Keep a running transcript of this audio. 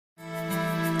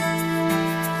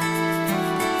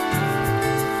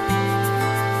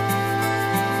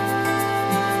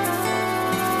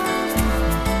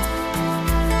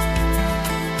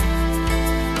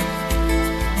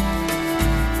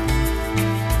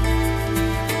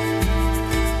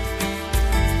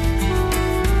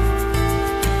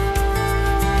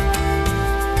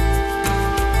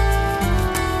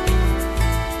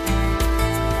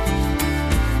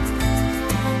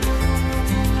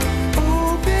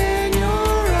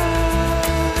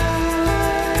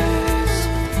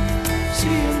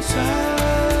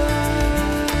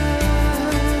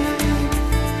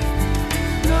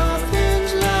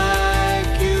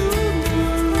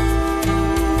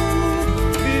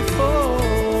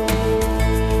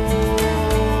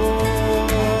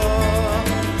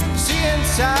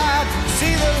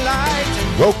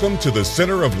Welcome to the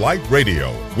Center of Light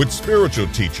Radio with spiritual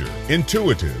teacher,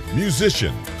 intuitive,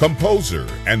 musician, composer,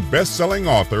 and best-selling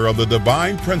author of The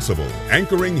Divine Principle,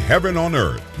 Anchoring Heaven on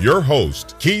Earth, your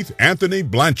host, Keith Anthony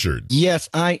Blanchard. Yes,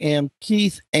 I am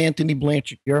Keith Anthony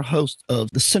Blanchard, your host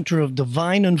of the Center of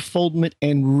Divine Unfoldment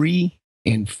and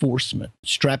Reinforcement.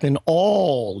 Strap in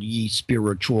all ye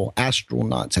spiritual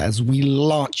astronauts as we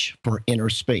launch for inner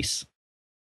space.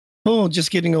 Oh, just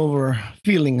getting over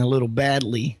feeling a little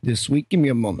badly this week. Give me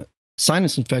a moment.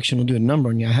 Sinus infection will do a number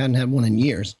on you. I hadn't had one in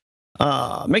years.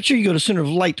 Make sure you go to Center of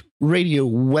Light Radio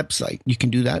website. You can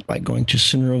do that by going to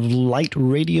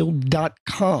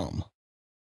centeroflightradio.com.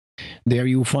 There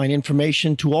you will find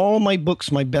information to all my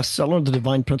books, my bestseller, The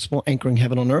Divine Principle, Anchoring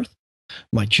Heaven on Earth,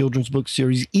 my children's book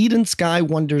series, Eden Sky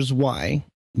Wonders Why,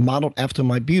 modeled after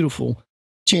my beautiful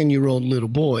 10-year-old little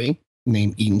boy,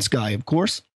 named Eden Sky, of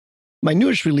course. My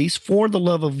newest release, For the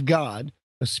Love of God,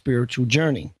 A Spiritual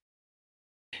Journey.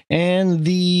 And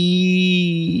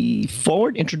the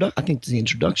forward introduction, I think the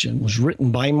introduction was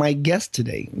written by my guest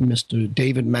today, Mr.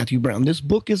 David Matthew Brown. This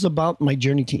book is about my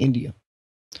journey to India,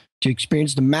 to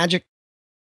experience the magic,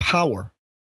 power,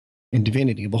 and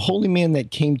divinity of a holy man that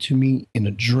came to me in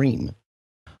a dream.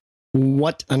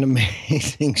 What an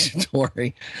amazing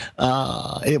story.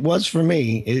 It was for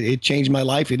me. It changed my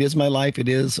life. It is my life. It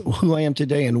is who I am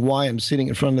today and why I'm sitting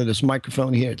in front of this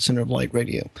microphone here at Center of Light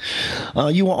Radio.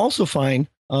 You will also find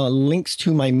links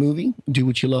to my movie, Do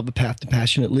What You Love, A Path to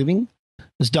Passionate Living.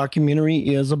 This documentary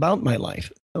is about my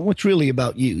life. What's really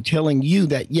about you, telling you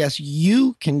that, yes,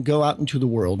 you can go out into the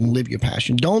world and live your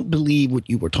passion. Don't believe what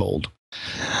you were told.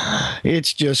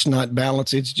 It's just not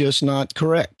balanced. It's just not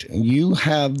correct. You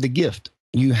have the gift.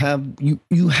 You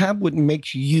have what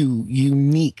makes you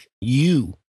unique.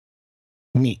 You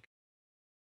unique.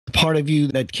 The part of you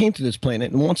that came to this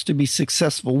planet and wants to be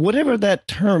successful, whatever that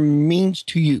term means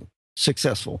to you,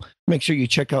 successful. Make sure you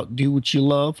check out Do What You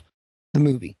Love, the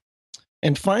movie.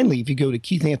 And finally, if you go to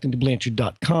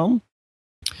keithanthonyblanchard.com,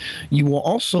 you will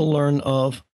also learn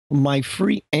of my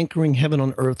free Anchoring Heaven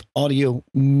on Earth audio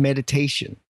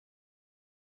meditation.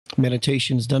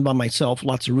 Meditation is done by myself.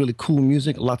 Lots of really cool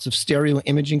music, lots of stereo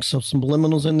imaging, some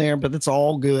subliminals in there, but it's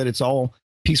all good. It's all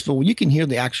peaceful. You can hear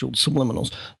the actual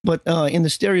subliminals. But in the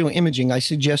stereo imaging, I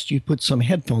suggest you put some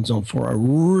headphones on for a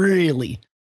really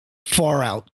far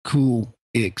out cool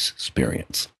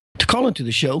experience. To call into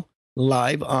the show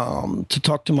live, to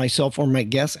talk to myself or my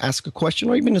guests, ask a question,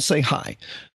 or even to say hi,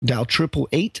 dial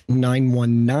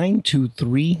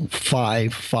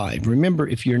 888-919-2355. Remember,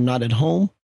 if you're not at home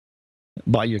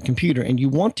by your computer and you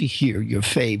want to hear your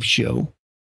fave show,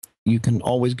 you can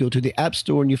always go to the App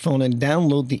Store on your phone and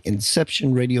download the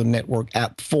Inception Radio Network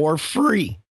app for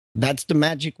free. That's the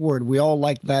magic word. We all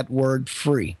like that word,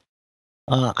 free.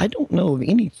 I don't know of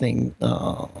anything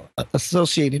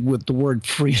associated with the word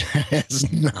free that's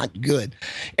not good.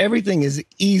 Everything is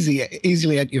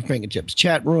easily at your fingertips.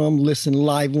 Chat room, listen,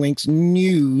 live links,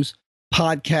 news,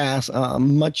 podcasts,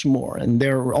 much more. And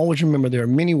always remember, there are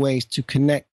many ways to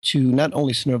connect to not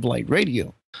only Center of Light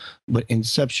Radio, but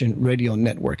Inception Radio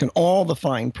Network and all the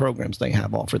fine programs they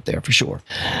have offered there for sure.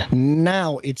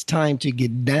 Now it's time to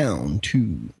get down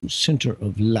to Center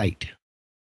of Light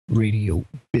Radio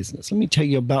business. Let me tell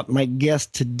you about my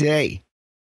guest today,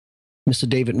 Mr.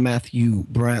 David Matthew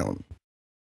Brown.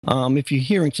 If you're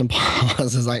hearing some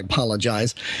pauses, I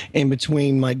apologize. In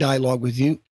between my dialogue with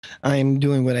you, I'm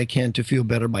doing what I can to feel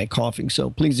better by coughing, so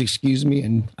please excuse me,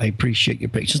 and I appreciate your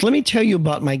patience. Let me tell you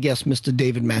about my guest, Mr.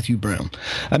 David Matthew Brown.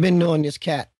 I've been knowing this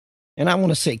cat, and I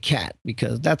want to say cat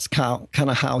because that's kind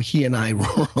of how he and I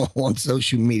roll on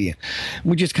social media.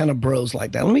 We just kind of bros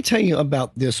like that. Let me tell you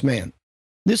about this man.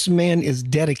 This man is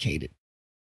dedicated.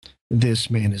 This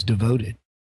man is devoted.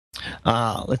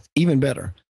 Even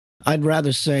better, I'd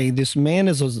rather say this man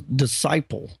is a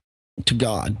disciple to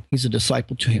God. He's a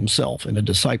disciple to himself and a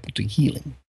disciple to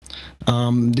healing.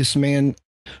 This man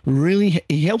really,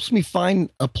 he helps me find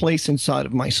a place inside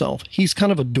of myself. He's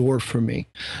kind of a door for me.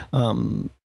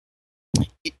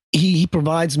 He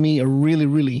provides me a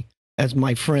really, as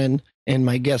my friend and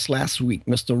my guest last week,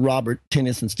 Mr. Robert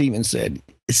Tennyson Stevens said,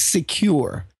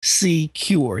 secure.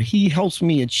 He helps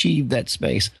me achieve that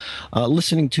space.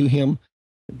 Listening to him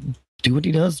do what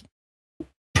he does,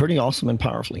 pretty awesome and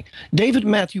powerfully. David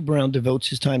Matthew Brown devotes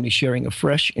his time to sharing a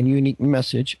fresh and unique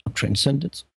message of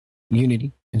transcendence,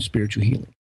 unity, and spiritual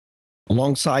healing.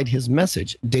 Alongside his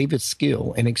message, David's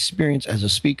skill and experience as a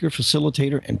speaker,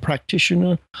 facilitator, and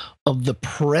practitioner of the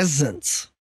presence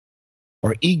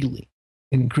are eagerly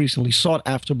and increasingly sought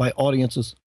after by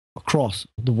audiences across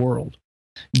the world.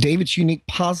 David's unique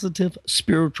positive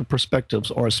spiritual perspectives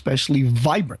are especially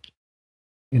vibrant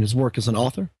in his work as an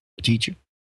author, a teacher,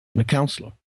 and a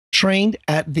counselor. Trained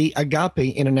at the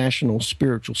AGAPE International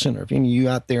Spiritual Center. If any of you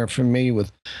out there are familiar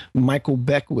with Michael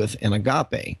Beckwith and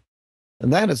AGAPE,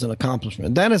 that is an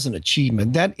accomplishment. That is an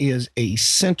achievement. That is a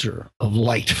center of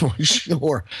light for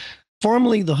sure.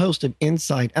 Formerly the host of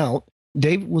Inside Out,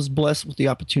 David was blessed with the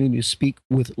opportunity to speak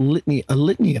with a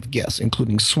litany of guests,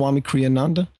 including Swami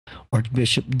Kriyananda,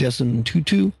 Archbishop Desmond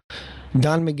Tutu,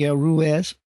 Don Miguel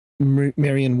Ruiz,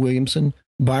 Marianne Williamson,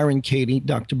 Byron Katie,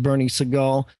 Dr. Bernie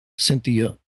Segal,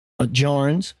 Cynthia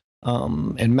Jarnes,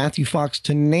 and Matthew Fox,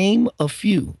 to name a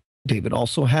few. David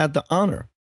also had the honor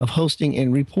of hosting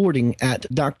and reporting at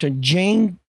Dr.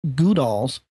 Jane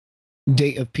Goodall's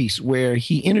Day of Peace, where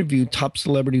he interviewed top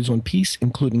celebrities on peace,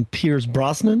 including Piers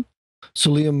Brosnan,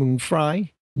 Celia Moon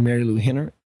Frye, Mary Lou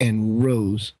Henner, and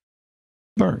Rose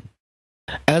Byrne.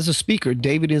 As a speaker,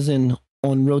 David is on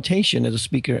rotation as a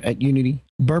speaker at Unity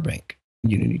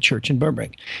Church in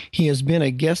Burbank. He has been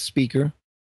a guest speaker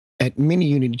at many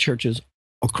Unity churches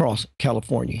across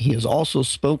California. He has also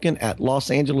spoken at Los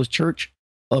Angeles Church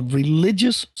of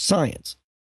Religious Science,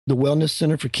 the Wellness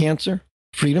Center for Cancer,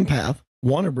 Freedom Path,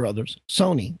 Warner Brothers,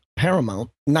 Sony, Paramount,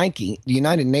 Nike, the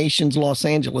United Nations, Los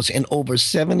Angeles, and over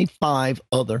 75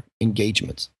 other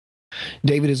engagements.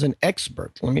 David is an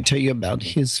expert. Let me tell you about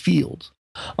his fields.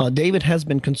 David has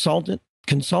been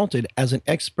consulted as an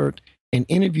expert and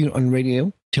interviewed on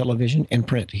radio, television, and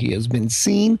print. He has been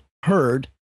seen, heard,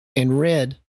 and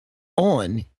read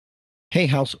on Hay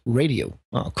House Radio.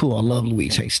 Oh, cool. I love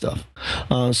Louise Hay stuff.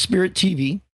 Spirit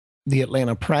TV, The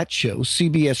Atlanta Pratt Show,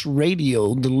 CBS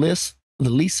Radio, The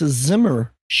Lisa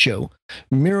Zimmer Show,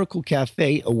 Miracle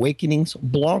Cafe, Awakenings,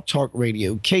 Blog Talk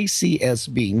Radio,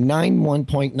 KCSB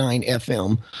 91.9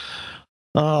 FM.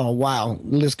 Oh, wow.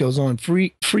 The list goes on.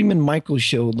 Freeman Michaels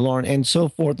Show, Lauren, and so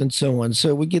forth and so on.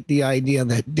 So we get the idea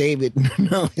that David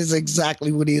knows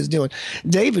exactly what he is doing.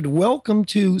 David, welcome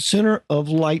to Center of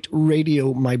Light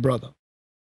Radio, my brother.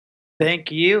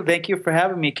 Thank you. Thank you for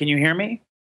having me. Can you hear me?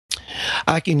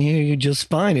 I can hear you just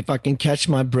fine if I can catch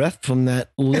my breath from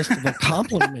that list of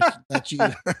accomplishments that you.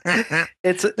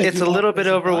 It's a little bit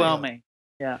overwhelming.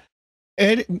 Yeah.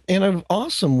 In an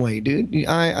awesome way, dude.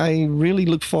 I really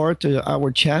look forward to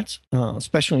our chats,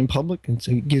 especially in public. And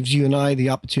so it gives you and I the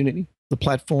opportunity, the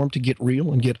platform to get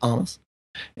real and get honest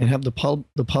and have the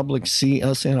public see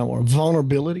us in our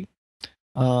vulnerability.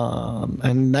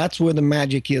 And that's where the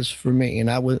magic is for me.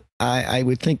 And I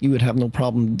would think you would have no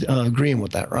problem agreeing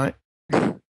with that, right?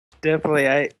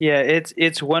 Definitely.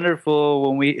 It's wonderful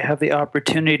when we have the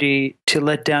opportunity to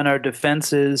let down our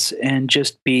defenses and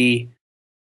just be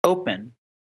open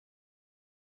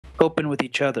with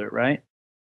each other, right?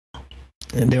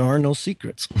 And there are no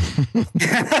secrets.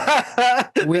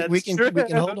 we can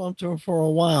hold on to them for a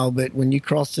while, but when you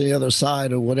cross to the other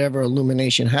side or whatever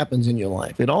illumination happens in your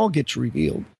life, it all gets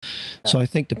revealed. So I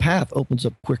think the path opens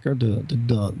up quicker.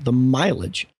 The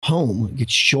mileage home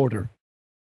gets shorter.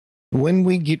 When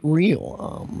we get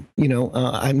real,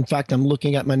 in fact, I'm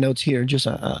looking at my notes here.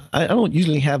 I don't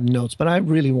usually have notes, but I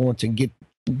really want to get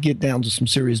down to some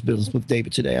serious business with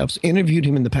David today. I've interviewed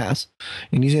him in the past,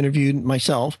 and he's interviewed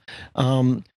myself.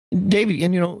 David,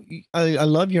 and I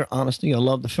love your honesty. I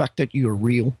love the fact that you're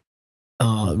real.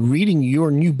 Reading your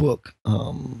new book,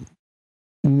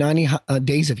 90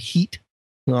 Days of Heat.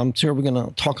 I'm sure we're going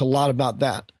to talk a lot about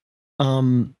that.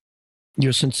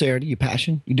 Your sincerity, your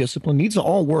passion, your discipline. These are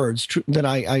all words that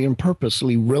I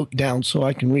purposely wrote down so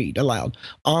I can read aloud.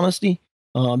 Honesty,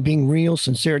 being real,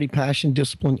 sincerity, passion,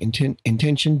 discipline,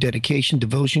 intention, dedication,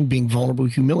 devotion, being vulnerable,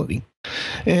 humility.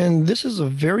 And this is a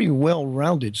very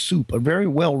well-rounded soup, a very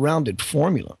well-rounded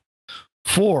formula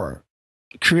for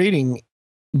creating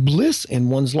bliss in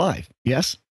one's life.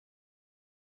 Yes?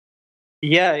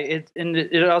 Yeah,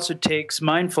 it also takes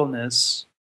mindfulness.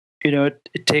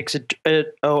 It takes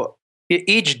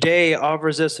each day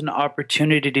offers us an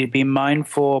opportunity to be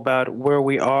mindful about where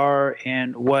we are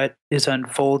and what is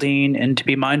unfolding, and to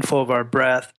be mindful of our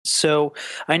breath. So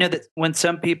I know that when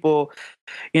some people,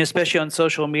 especially on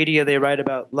social media, they write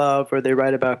about love, or they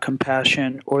write about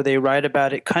compassion, or they write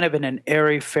about it kind of in an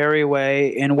airy-fairy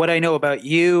way. And what I know about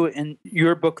you and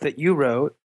your book that you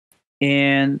wrote,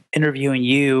 and interviewing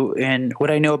you, and what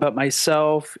I know about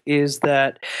myself, is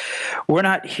that we're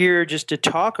not here just to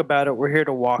talk about it, we're here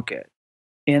to walk it.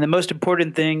 And the most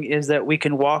important thing is that we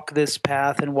can walk this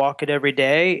path and walk it every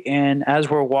day. And as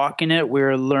we're walking it,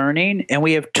 we're learning, and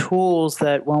we have tools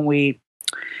that when we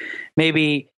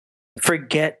maybe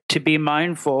forget to be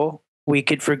mindful, we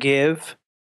could forgive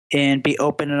and be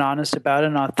open and honest about it,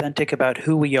 and authentic about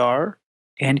who we are,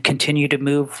 and continue to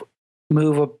move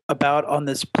about on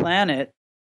this planet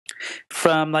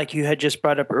from, like you had just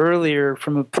brought up earlier,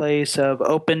 from a place of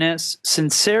openness,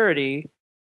 sincerity,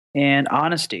 and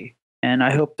honesty. And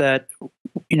I hope that,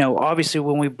 obviously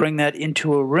when we bring that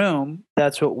into a room,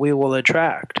 that's what we will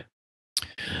attract.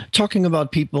 Talking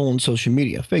about people on social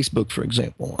media, Facebook, for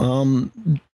example,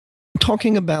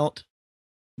 talking about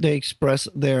they express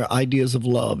their ideas of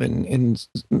love, and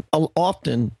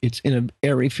often it's in a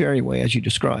airy-fairy way, as you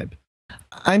describe.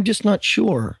 I'm just not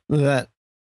sure that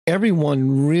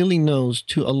everyone really knows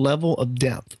to a level of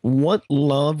depth what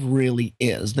love really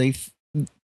is. They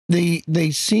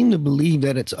seem to believe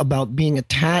that it's about being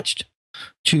attached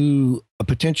to a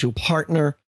potential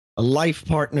partner, a life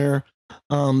partner.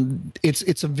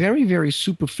 It's a very, very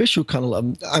superficial kind of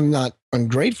love. I'm not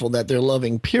ungrateful that they're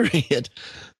loving, period.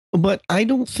 But I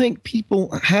don't think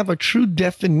people have a true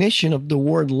definition of the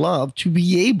word love to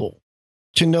be able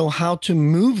to know how to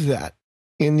move that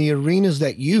in the arenas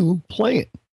that you play in.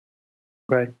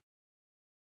 Right.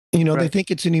 They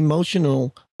think it's an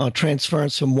emotional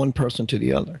transference from one person to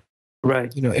the other.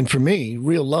 Right. And for me,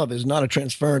 real love is not a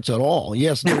transference at all.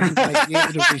 Yes, you might be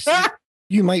able to receive.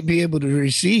 You might be able to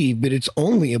receive, but it's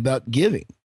only about giving.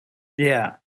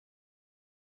 Yeah.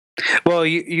 Well,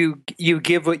 you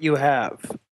give what you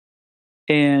have,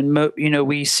 and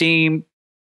we seem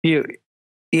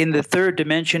in the third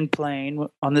dimension plane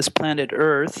on this planet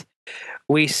Earth.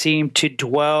 We seem to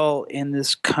dwell in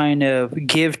this kind of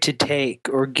give to take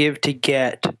or give to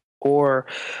get, or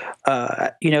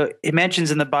it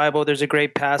mentions in the Bible. There's a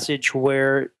great passage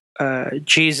where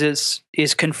Jesus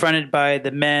is confronted by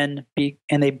the men,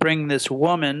 and they bring this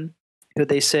woman who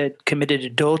they said committed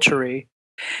adultery.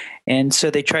 And so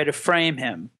they try to frame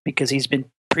him because he's been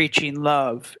preaching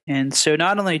love. And so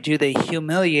not only do they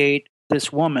humiliate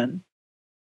this woman,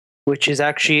 which is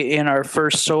actually in our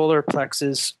first solar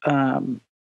plexus,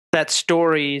 that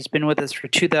story has been with us for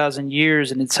 2,000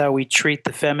 years, and it's how we treat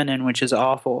the feminine, which is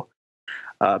awful.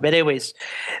 But anyways,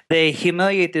 they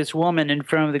humiliate this woman in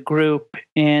front of the group,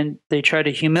 and they try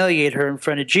to humiliate her in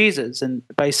front of Jesus, and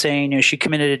by saying, she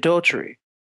committed adultery.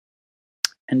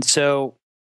 And so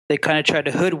they kind of try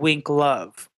to hoodwink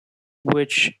love,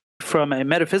 which from a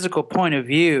metaphysical point of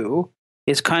view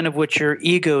is kind of what your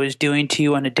ego is doing to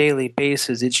you on a daily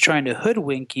basis. It's trying to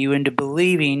hoodwink you into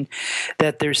believing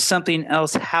that there's something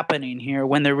else happening here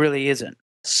when there really isn't.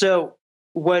 So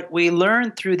what we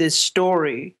learn through this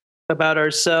story about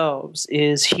ourselves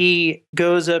is he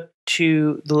goes up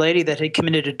to the lady that had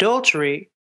committed adultery,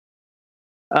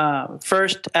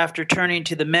 first after turning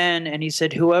to the men, and he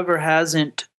said, whoever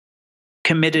hasn't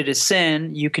committed a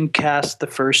sin, you can cast the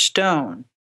first stone.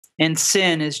 And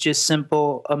sin is just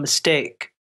simple a mistake,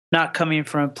 not coming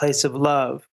from a place of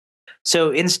love.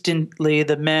 So instantly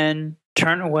the men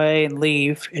turn away and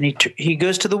leave, and he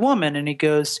goes to the woman and he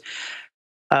goes,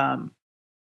 don't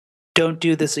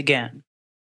do this again.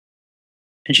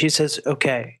 And she says,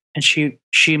 okay. And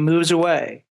she moves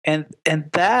away. And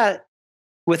that,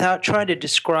 without trying to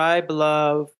describe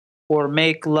love or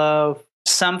make love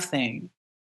something,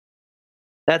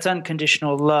 that's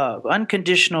unconditional love.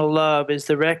 Unconditional love is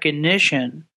the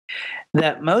recognition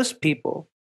that most people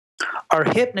are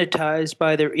hypnotized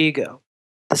by their ego,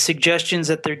 the suggestions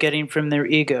that they're getting from their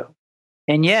ego.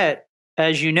 And yet,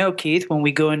 as you know, Keith, when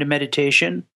we go into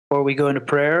meditation or we go into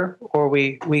prayer or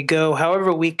we go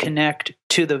however we connect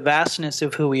to the vastness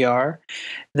of who we are,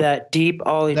 that deep,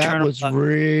 all eternal. That was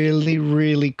really,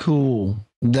 really cool.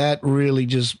 That really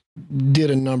just did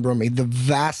a number on me. The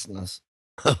vastness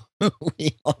of who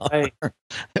we are.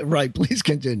 Right. Please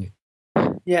continue.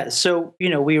 Yeah. So,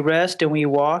 we rest and we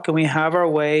walk and we have our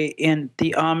way in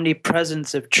the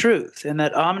omnipresence of truth. And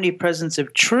that omnipresence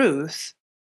of truth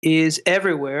is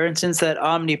everywhere. And since that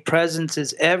omnipresence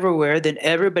is everywhere, then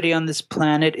everybody on this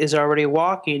planet is already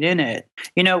walking in it.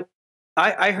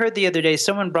 I heard the other day,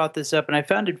 someone brought this up and I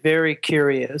found it very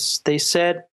curious. They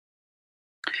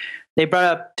brought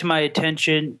up to my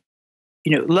attention,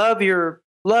 love your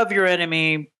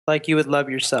enemy like you would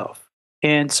love yourself.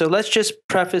 And so let's just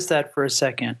preface that for a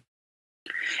second.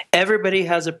 Everybody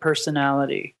has a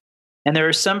personality. And there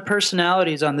are some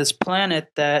personalities on this planet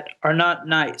that are not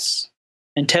nice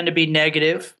and tend to be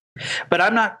negative. But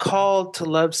I'm not called to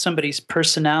love somebody's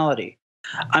personality.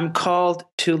 I'm called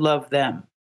to love them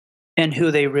and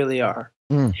who they really are.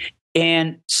 Mm.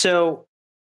 And so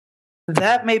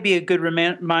that may be a good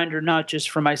reminder, not just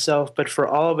for myself, but for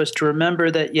all of us to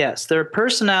remember that, yes, there are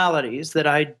personalities that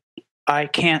I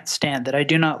can't stand, that I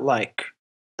do not like.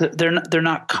 They're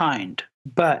not kind,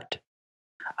 but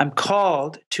I'm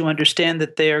called to understand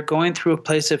that they are going through a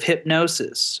place of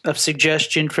hypnosis, of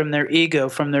suggestion from their ego,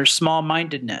 from their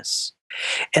small-mindedness.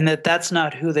 and that that's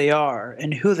not who they are.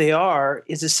 And who they are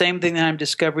is the same thing that I'm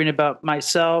discovering about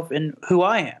myself and who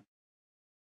I am.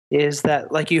 Is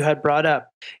that, like you had brought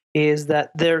up, is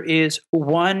that there is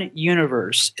one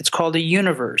universe. It's called a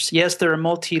universe. Yes, there are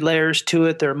multi-layers to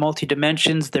it. There are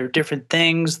multi-dimensions. There are different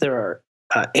things. There are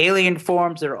alien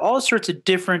forms. There are all sorts of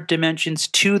different dimensions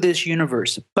to this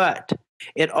universe. But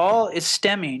it all is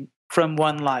stemming from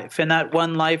one life. And that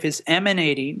one life is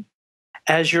emanating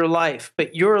as your life.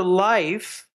 But your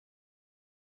life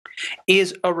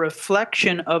is a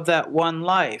reflection of that one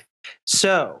life.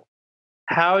 So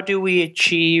how do we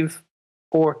achieve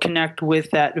or connect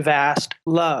with that vast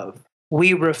love?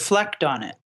 We reflect on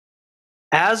it.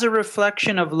 As a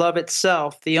reflection of love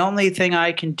itself, the only thing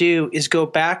I can do is go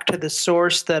back to the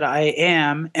source that I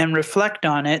am and reflect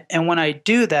on it. And when I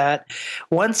do that,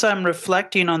 once I'm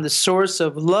reflecting on the source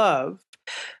of love,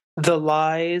 the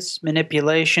lies,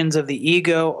 manipulations of the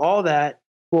ego, all that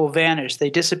will vanish. They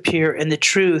disappear, and the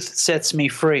truth sets me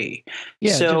free.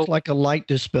 Yeah, so, just like a light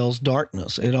dispels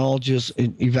darkness. It all just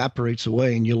evaporates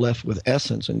away, and you're left with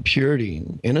essence and purity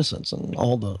and innocence and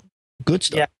all the good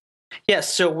stuff. Yeah.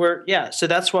 Yes, so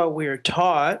that's why we're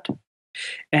taught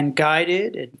and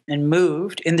guided and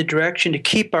moved in the direction to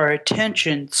keep our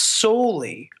attention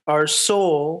solely, our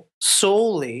soul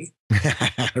solely,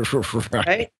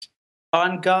 right,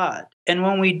 on God. And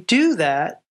when we do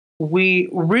that, we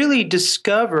really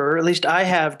discover, at least I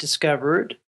have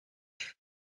discovered,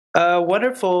 a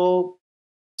wonderful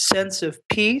sense of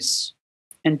peace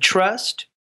and trust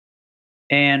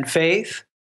and faith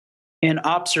and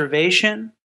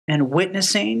observation and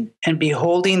witnessing and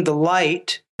beholding the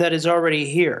light that is already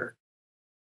here.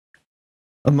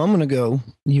 A moment ago,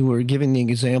 you were giving the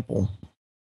example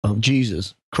of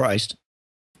Jesus Christ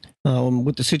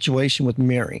with the situation with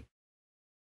Mary.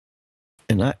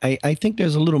 And I think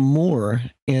there's a little more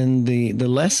in the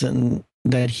lesson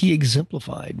that he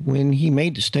exemplified when he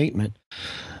made the statement,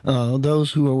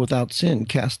 those who are without sin,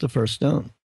 cast the first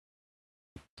stone.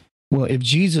 Well, if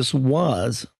Jesus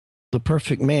was the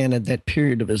perfect man at that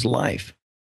period of his life,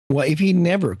 well, if he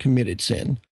never committed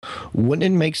sin, wouldn't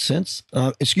it make sense?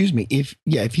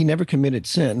 If he never committed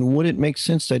sin, would it make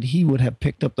sense that he would have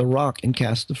picked up the rock and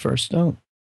cast the first stone?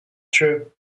 True.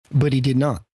 But he did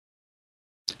not.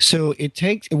 So it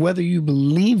takes, whether you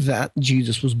believe that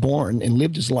Jesus was born and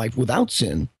lived his life without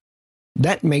sin,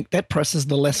 that presses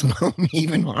the lesson home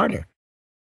even harder.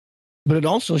 But it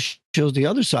also shows the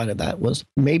other side of that was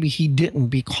maybe he didn't,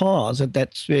 because at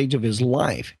that stage of his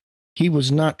life, he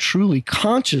was not truly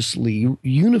consciously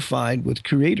unified with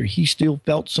Creator. He still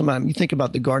felt somehow. You think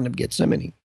about the Garden of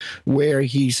Gethsemane, where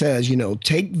he says,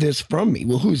 take this from me.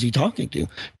 Well, who's he talking to?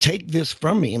 Take this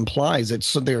from me implies that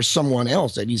there's someone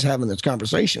else that he's having this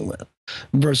conversation with,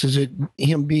 versus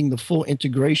him being the full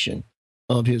integration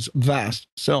of his vast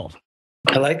self.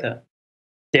 I like that.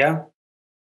 Yeah.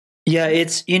 Yeah,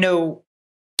 it's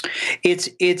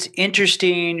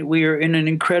interesting. We are in an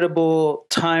incredible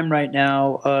time right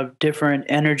now of different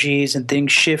energies and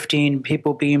things shifting,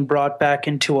 people being brought back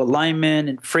into alignment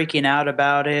and freaking out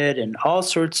about it, and all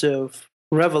sorts of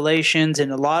revelations.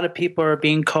 And a lot of people are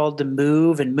being called to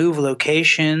move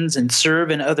locations and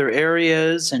serve in other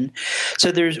areas. And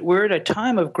so we're at a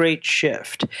time of great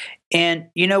shift. And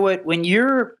you know what? When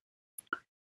you're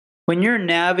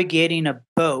navigating a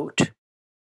boat,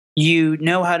 you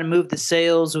know how to move the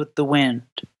sails with the wind.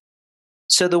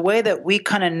 So the way that we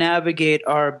kind of navigate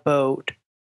our boat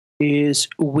is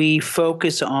we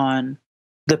focus on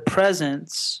the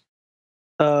presence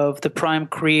of the prime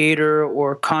creator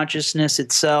or consciousness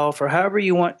itself, or however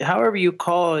you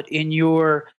call it in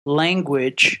your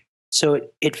language. So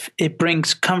it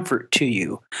brings comfort to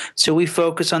you. So we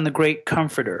focus on the great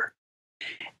comforter,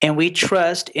 and we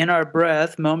trust in our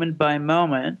breath moment by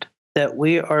moment that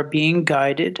we are being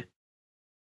guided,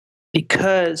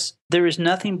 because there is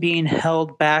nothing being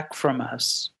held back from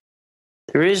us.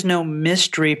 There is no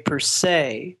mystery per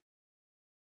se.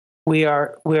 We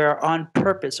are on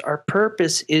purpose. Our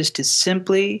purpose is to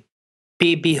simply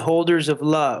be beholders of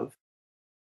love,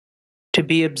 to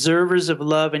be observers of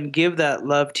love and give that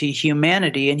love to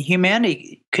humanity. And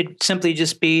humanity could simply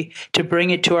just be to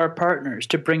bring it to our partners,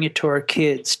 to bring it to our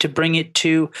kids, to bring it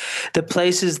to the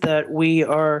places that we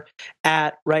are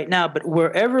at right now. But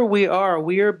wherever we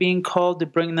are being called to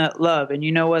bring that love. And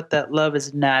you know what? That love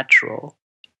is natural.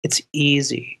 It's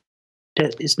easy.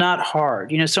 It's not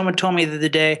hard. Someone told me the other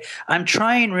day, I'm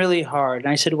trying really hard.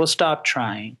 And I said, well, stop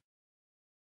trying.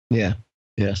 Yeah.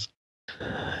 Yes.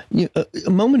 A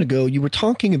moment ago, you were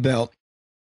talking about,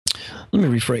 let me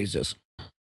rephrase this.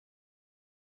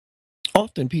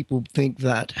 often people think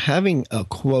that having a,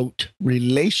 quote,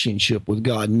 relationship with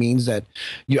God means that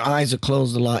your eyes are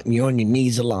closed a lot and you're on your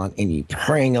knees a lot and you're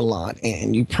praying a lot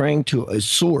and you're praying to a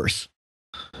source.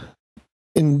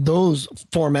 And those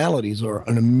formalities are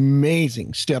an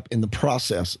amazing step in the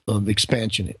process of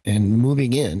expansion and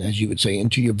moving in, as you would say,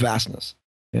 into your vastness.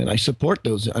 And I support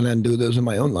those and I do those in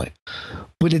my own life.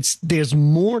 But there's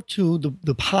more to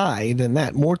the pie than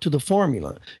that, more to the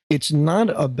formula. It's not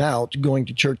about going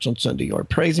to church on Sunday or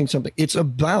praising something. It's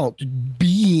about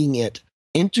being it,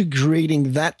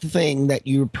 integrating that thing that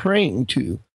you're praying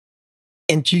to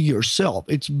into yourself.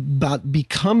 It's about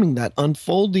becoming that,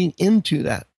 unfolding into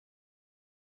that.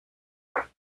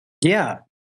 Yeah.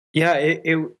 Yeah.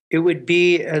 It would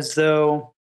be as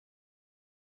though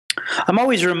I'm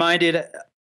always reminded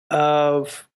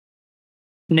of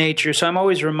nature. So I'm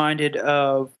always reminded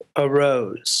of a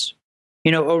rose.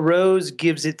 You know, a rose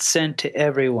gives its scent to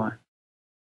everyone.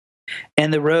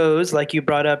 And the rose, like you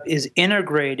brought up, is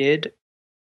integrated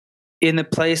in the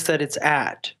place that it's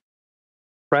at,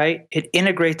 right? It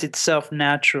integrates itself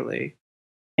naturally.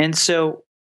 And so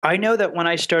I know that when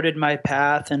I started my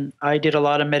path and I did a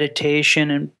lot of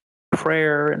meditation and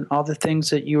prayer and all the things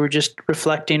that you were just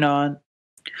reflecting on,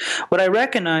 what I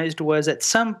recognized was at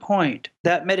some point,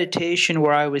 that meditation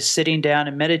where I was sitting down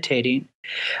and meditating,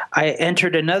 I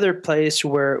entered another place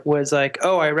where it was like,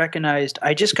 oh, I recognized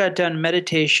I just got done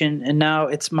meditation and now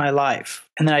it's my life.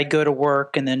 And then I go to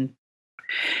work and then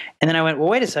I went, well,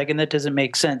 wait a second, that doesn't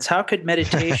make sense. How could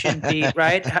meditation be,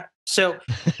 right? So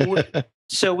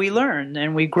we learn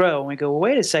and we grow and we go, well,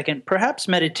 wait a second, perhaps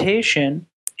meditation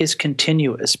is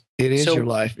continuous. It is your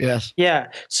life, yes. Yeah.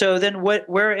 So then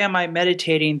where am I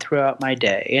meditating throughout my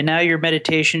day? And now your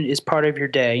meditation is part of your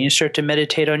day. You start to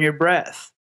meditate on your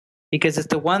breath because it's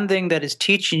the one thing that is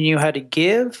teaching you how to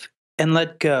give and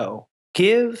let go.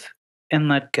 Give and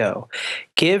let go.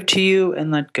 Give to you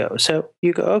and let go. So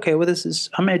you go, okay, well,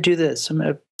 I'm going to do this. I'm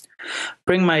going to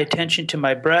bring my attention to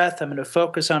my breath. I'm going to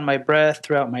focus on my breath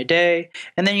throughout my day.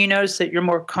 And then you notice that you're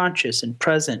more conscious and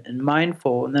present and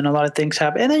mindful. And then a lot of things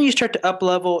happen. And then you start to up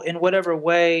level in whatever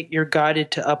way you're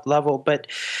guided to up level. But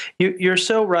you're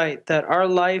so right that our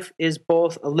life is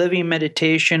both a living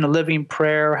meditation, a living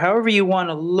prayer, however you want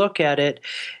to look at it.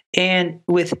 And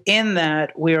within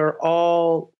that, we are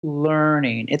all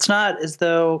learning. It's not as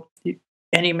though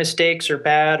any mistakes are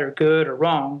bad or good or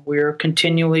wrong. We're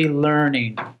continually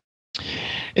learning.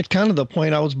 It's kind of the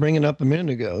point I was bringing up a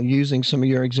minute ago, using some of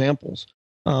your examples.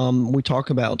 We talk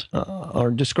about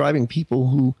or describing people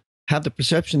who have the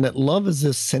perception that love is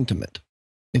this sentiment.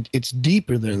 It's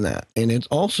deeper than that. And it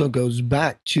also goes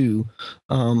back to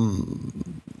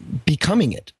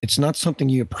becoming it. It's not something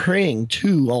you're praying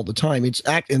to all the time.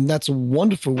 And that's a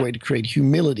wonderful way to create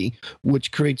humility,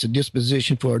 which creates a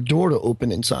disposition for a door to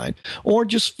open inside, or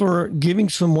just for giving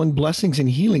someone blessings and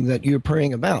healing that you're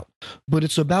praying about. But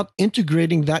it's about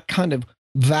integrating that kind of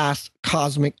vast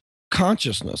cosmic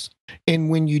consciousness. And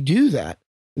when you do that,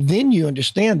 then you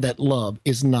understand that love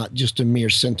is not just a mere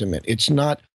sentiment. It's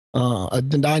not a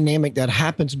dynamic that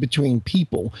happens between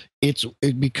people.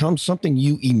 It becomes something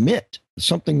you emit,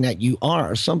 something that you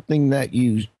are, something that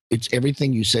it's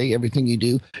everything you say, everything you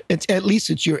do. At least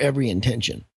it's your every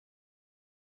intention.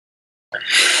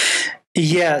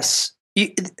 Yes.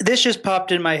 This just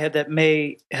popped in my head that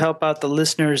may help out the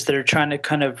listeners that are trying to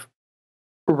kind of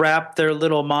wrap their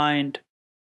little mind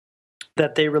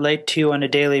that they relate to on a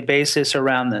daily basis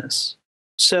around this.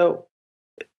 So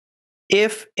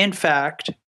if, in fact,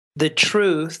 the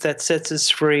truth that sets us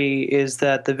free is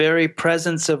that the very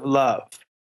presence of love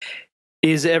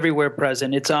is everywhere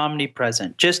present. It's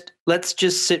omnipresent. Let's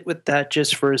just sit with that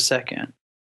just for a second.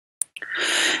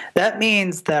 That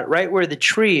means that right where the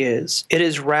tree is, it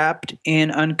is wrapped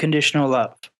in unconditional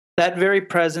love. That very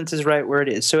presence is right where it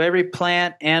is. So every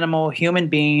plant, animal, human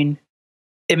being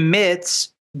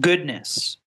emits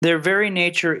goodness. Their very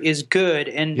nature is good,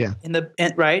 and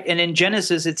right. And in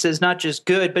Genesis, it says not just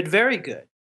good, but very good.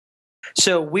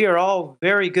 So we are all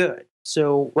very good.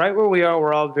 So right where we are,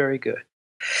 we're all very good.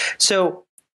 So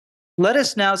let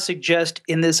us now suggest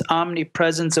in this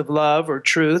omnipresence of love or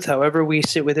truth, however we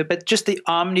sit with it, but just the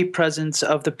omnipresence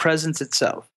of the presence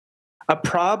itself. A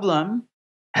problem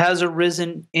has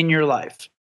arisen in your life.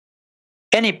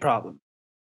 Any problem.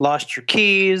 Lost your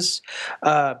keys,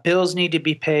 bills need to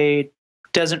be paid,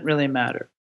 doesn't really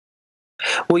matter.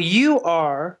 Well, you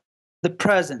are the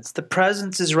presence. The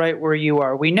presence is right where you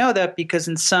are. We know that because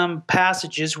in some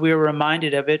passages we are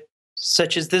reminded of it,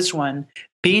 such as this one,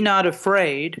 be not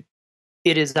afraid,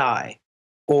 it is I.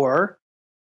 Or,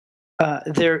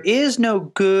 there is no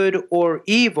good or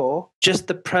evil, just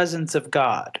the presence of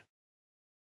God.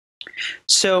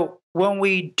 So when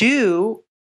we do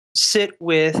sit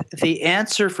with the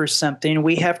answer for something,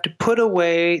 we have to put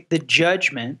away the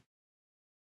judgment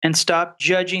and stop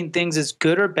judging things as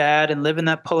good or bad and live in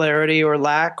that polarity or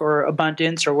lack or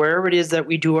abundance or wherever it is that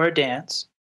we do our dance.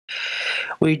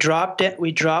 We drop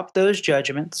those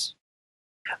judgments.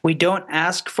 We don't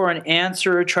ask for an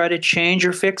answer or try to change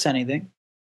or fix anything.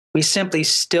 We simply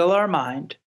still our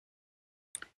mind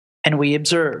and we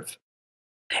observe.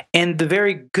 And the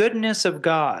very goodness of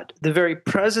God, the very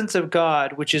presence of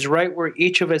God, which is right where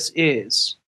each of us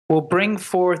is, will bring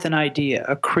forth an idea,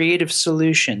 a creative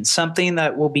solution, something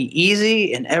that will be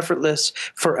easy and effortless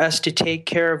for us to take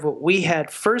care of what we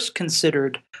had first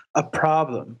considered a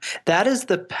problem. That is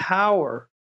the power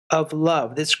of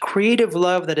love, this creative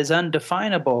love that is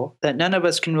undefinable, that none of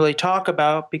us can really talk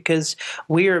about because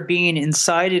we are being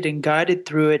incited and guided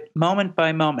through it moment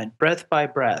by moment, breath by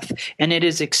breath. And it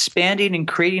is expanding and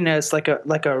creating us like a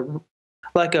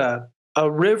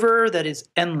river that is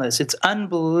endless. It's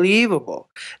unbelievable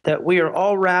that we are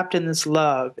all wrapped in this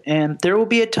love. And there will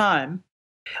be a time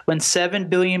when 7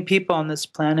 billion people on this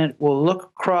planet will look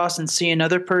across and see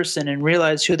another person and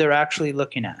realize who they're actually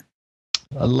looking at.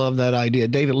 I love that idea.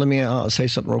 David, let me say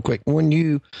something real quick. When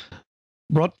you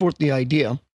brought forth the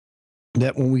idea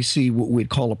that when we see what we'd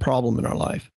call a problem in our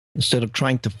life, instead of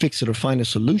trying to fix it or find a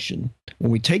solution,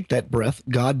 when we take that breath,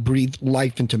 God breathed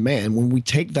life into man. When we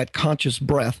take that conscious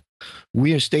breath,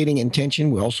 we are stating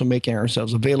intention. We're also making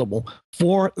ourselves available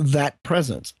for that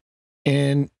presence.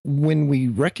 And when we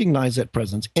recognize that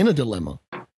presence in a dilemma,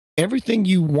 everything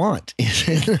you want is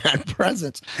in that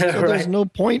presence. So Right. There's no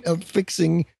point of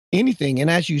fixing anything. And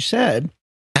as you said,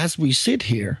 as we sit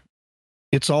here,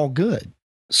 it's all good.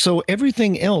 So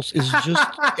everything else is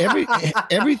just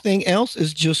everything else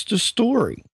is just a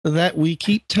story that we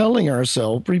keep telling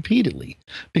ourselves repeatedly.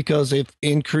 Because if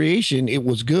in creation it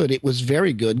was good, it was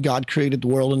very good. God created the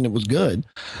world and it was good.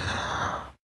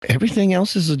 Everything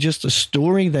else is just a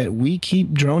story that we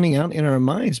keep droning out in our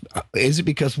minds. Is it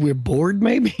because we're bored,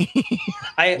 maybe?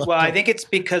 I think it's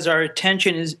because our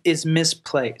attention is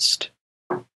misplaced.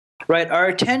 Right? Our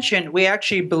attention, we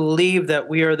actually believe that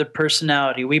we are the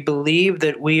personality. We believe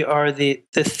that we are the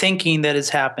thinking that is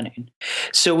happening.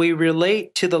 So we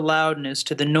relate to the loudness,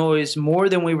 to the noise, more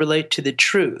than we relate to the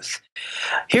truth.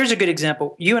 Here's a good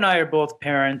example. You and I are both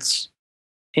parents,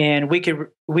 and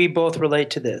we both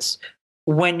relate to this.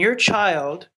 When your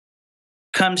child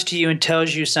comes to you and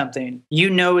tells you something, you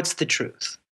know it's the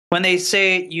truth. When they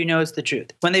say it, you know it's the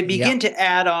truth. When they begin to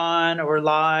add on or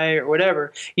lie or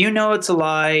whatever, you know it's a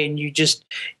lie, and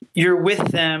you're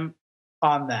with them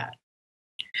on that.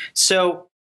 So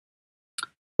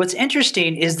what's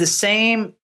interesting is the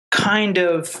same kind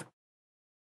of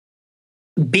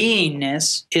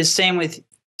beingness is same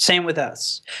with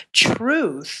us.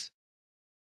 Truth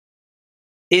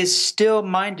is still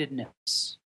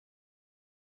mindedness.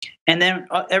 And then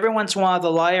every once in a while,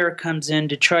 the liar comes in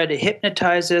to try to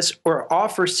hypnotize us or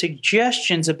offer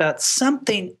suggestions about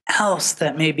something else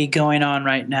that may be going on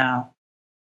right now.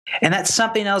 And that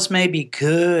something else may be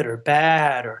good or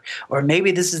bad, or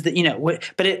maybe this is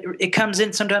but it comes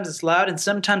in, sometimes it's loud and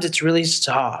sometimes it's really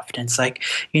soft. And it's like,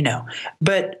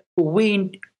 but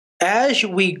as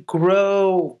we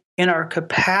grow in our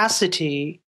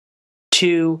capacity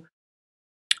to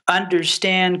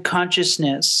understand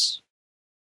consciousness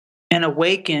and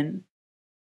awaken,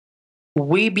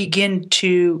 we begin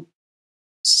to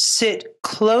sit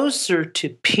closer to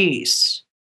peace.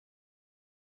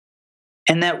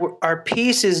 And that our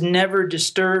peace is never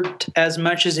disturbed as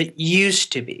much as it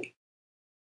used to be.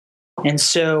 And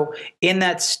so in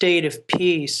that state of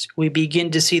peace, we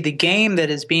begin to see the game that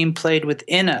is being played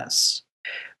within us,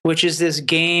 which is this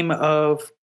game of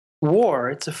war.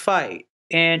 It's a fight.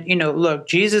 And, look,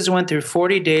 Jesus went through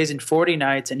 40 days and 40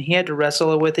 nights, and he had to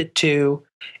wrestle with it too.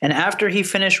 And after he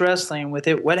finished wrestling with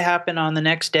it, what happened on the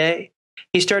next day?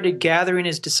 He started gathering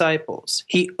his disciples.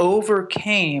 He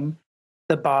overcame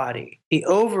the body. He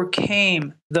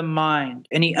overcame the mind,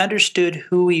 and he understood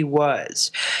who he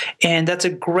was. And that's a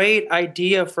great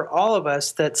idea for all of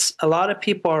us. That's a lot of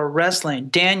people are wrestling.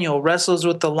 Daniel wrestles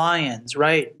with the lions,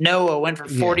 right? Noah went for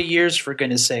 40 years, for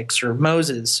goodness sakes, or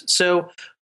Moses. So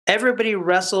everybody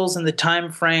wrestles in the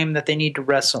time frame that they need to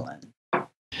wrestle in.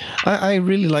 I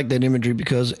really like that imagery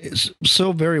because it's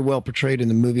so very well portrayed in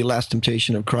the movie Last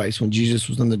Temptation of Christ, when Jesus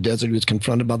was in the desert. He was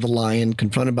confronted by the lion,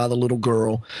 confronted by the little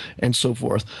girl, and so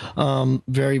forth.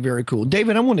 Very, very cool.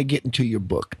 David, I want to get into your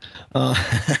book.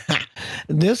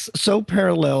 This so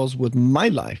parallels with my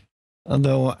life,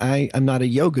 although I'm not a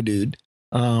yoga dude.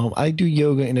 I do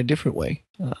yoga in a different way.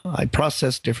 I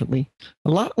process differently. A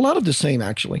lot of the same,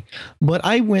 actually. But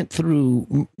I went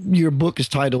through, your book is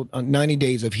titled 90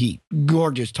 Days of Heat.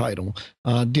 Gorgeous title.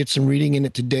 Did some reading in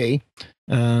it today.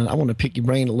 I want to pick your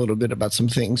brain a little bit about some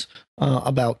things,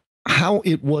 about how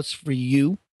it was for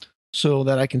you, so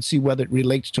that I can see whether it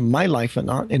relates to my life or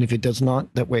not. And if it does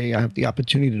not, that way I have the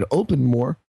opportunity to open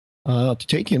more, to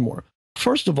take in more.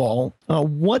 First of all,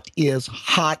 what is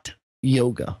hot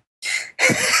yoga?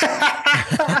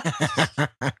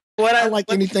 I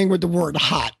like anything with the word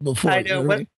hot before. I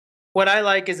know. What I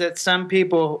like is that some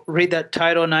people read that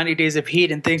title, 90 Days of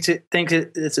Heat, and thinks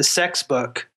it's a sex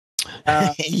book.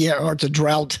 Yeah, or it's a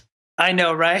drought. I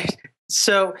know, right?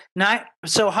 So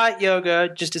hot yoga,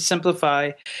 just to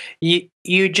simplify,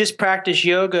 you just practice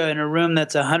yoga in a room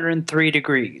that's 103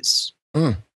 degrees.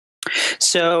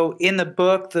 So in the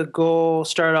book, the goal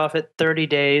started off at 30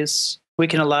 days. We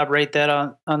can elaborate that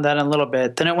on that in a little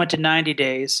bit. Then it went to 90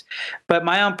 days. But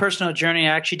my own personal journey,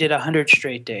 I actually did 100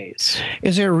 straight days.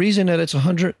 Is there a reason that it's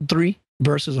 103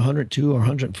 versus 102 or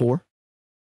 104?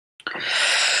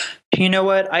 You know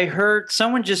what? I heard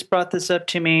someone just brought this up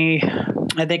to me.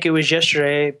 I think it was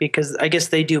yesterday, because I guess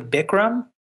they do Bikram,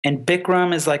 and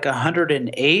Bikram is like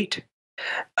 108.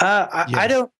 Yes. I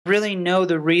don't really know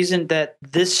the reason that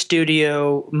this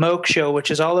studio, Moksha,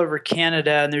 which is all over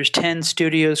Canada, and there's 10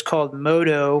 studios called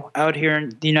Modo out here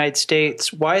in the United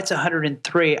States, why it's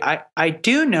 103. I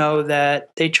do know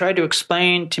that they tried to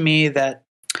explain to me that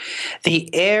the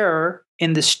air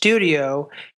in the studio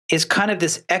is kind of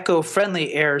this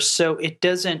eco-friendly air, so it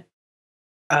doesn't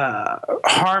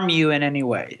harm you in any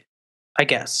way, I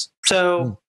guess.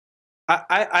 So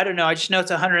I don't know. I just know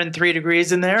it's 103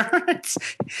 degrees in there.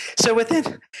 So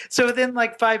within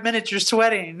like 5 minutes, you're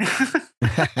sweating.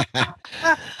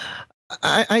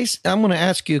 I'm going to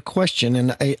ask you a question,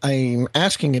 and I'm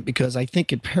asking it because I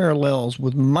think it parallels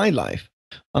with my life.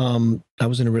 I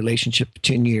was in a relationship for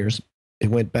 10 years. It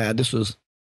went bad. This was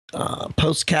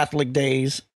post-Catholic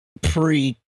days,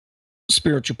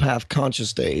 pre-spiritual path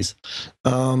conscious days.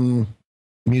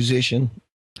 Musician,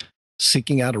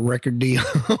 seeking out a record deal.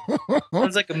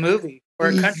 Sounds like a movie or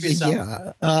a country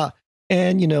song. Yeah.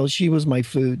 And, she was my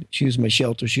food. She was my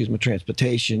shelter. She was my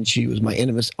transportation. She was my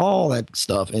intimacy, all that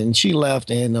stuff. And she left.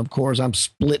 And of course, I'm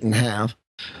split in half.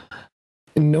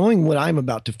 And knowing what I'm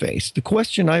about to face, the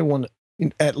question I want,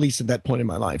 at least at that point in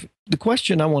my life, the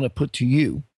question I want to put to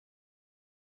you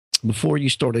before you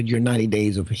started your 90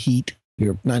 days of heat,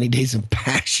 your 90 days of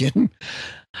passion,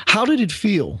 how did it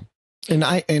feel? And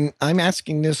I'm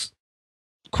asking this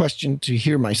question to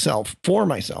hear myself, for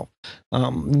myself,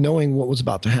 knowing what was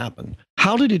about to happen.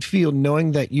 How did it feel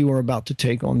knowing that you were about to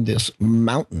take on this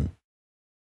mountain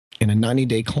in a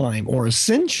 90-day climb or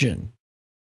ascension,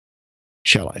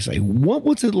 shall I say? What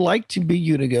was it like to be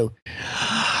you to go,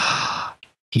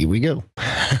 here we go?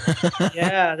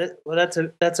 Yeah, that's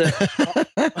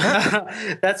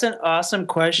an awesome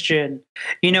question.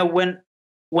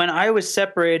 When I was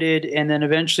separated and then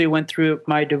eventually went through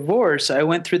my divorce, I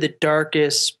went through the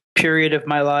darkest period of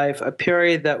my life, a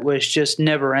period that was just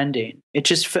never ending. It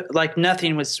just felt like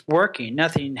nothing was working.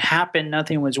 Nothing happened.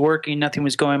 Nothing was working. Nothing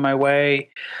was going my way.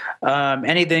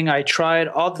 Anything I tried,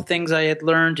 all the things I had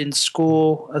learned in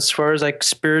school as far as like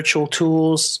spiritual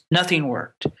tools, nothing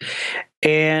worked.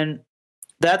 And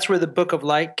that's where the Book of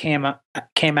Light came out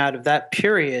of that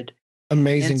period.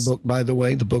 Amazing book, by the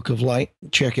way, the Book of Light.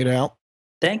 Check it out.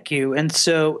 Thank you. And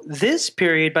so this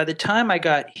period, by the time I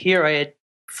got here, I had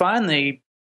finally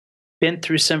been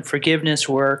through some forgiveness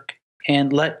work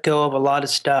and let go of a lot of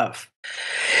stuff.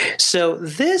 So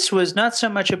this was not so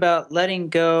much about letting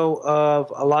go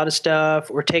of a lot of stuff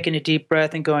or taking a deep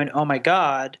breath and going, oh my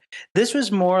God. This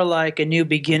was more like a new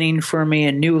beginning for me,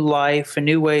 a new life, a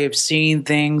new way of seeing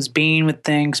things, being with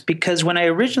things. Because when I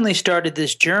originally started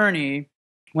this journey,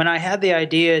 when I had the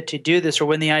idea to do this, or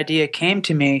when the idea came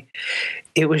to me,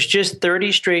 it was just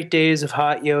 30 straight days of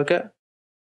hot yoga.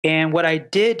 And what I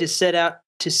did to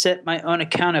set my own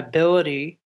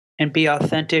accountability and be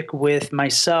authentic with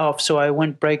myself so I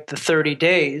wouldn't break the 30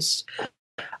 days,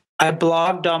 I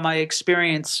blogged on my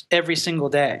experience every single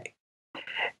day.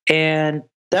 And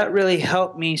that really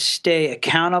helped me stay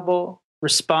accountable,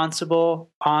 responsible,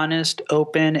 honest,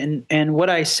 open. And what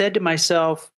I said to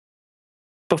myself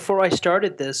before I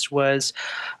started this was,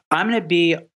 I'm going to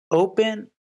be open,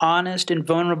 honest, and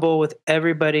vulnerable with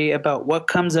everybody about what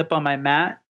comes up on my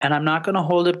mat, and I'm not going to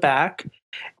hold it back.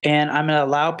 And I'm going to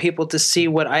allow people to see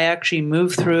what I actually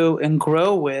move through and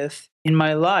grow with in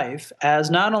my life as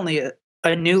not only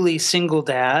a newly single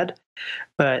dad,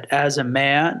 but as a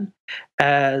man,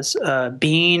 as a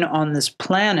being on this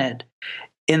planet,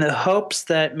 in the hopes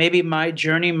that maybe my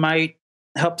journey might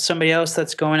help somebody else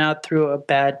that's going out through a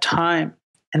bad time.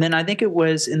 And then I think it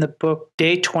was in the book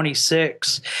Day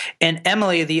 26. And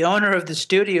Emily, the owner of the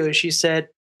studio, she shared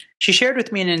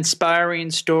with me an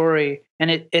inspiring story.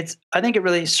 And I think it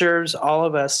really serves all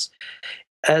of us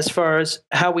as far as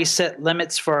how we set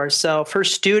limits for ourselves. Her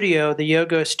studio, the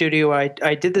yoga studio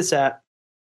I did this at,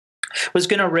 was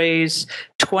going to raise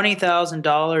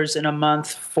 $20,000 in a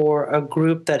month for a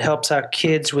group that helps out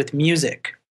kids with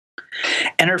music.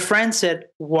 And her friend said,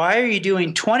 "Why are you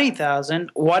doing 20,000?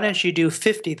 Why don't you do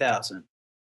 50,000?"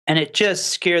 And it just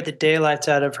scared the daylights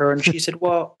out of her. And she said,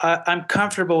 "Well, I'm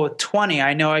comfortable with 20.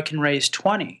 I know I can raise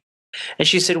 20." And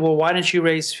she said, "Well, why don't you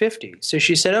raise 50?" So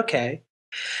she said, "Okay."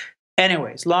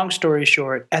 Anyways, long story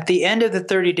short, at the end of the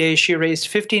 30 days, she raised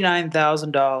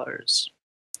 $59,000.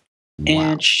 Wow.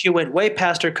 And she went way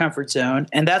past her comfort zone.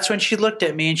 And that's when she looked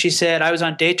at me and she said, I was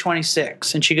on day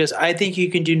 26. And she goes, "I think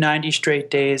you can do 90 straight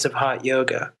days of hot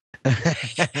yoga."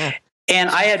 And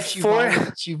I had she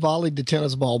volleyed the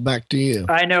tennis ball back to you.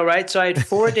 I know, right? So I had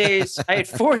 4 days. I had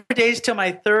 4 days till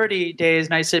my 30 days.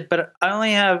 And I said, but I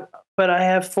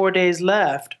have 4 days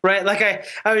left, right? Like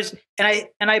I was, and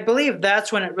I believe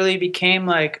that's when it really became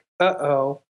like,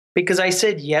 uh-oh, because I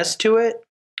said yes to it.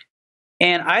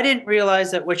 And I didn't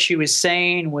realize that what she was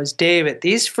saying was, David,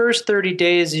 these first 30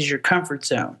 days is your comfort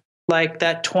zone. Like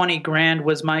that 20 grand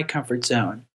was my comfort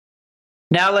zone.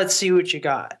 Now let's see what you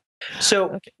got.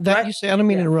 So you say, I don't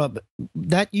mean to interrupt, but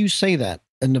that you say that.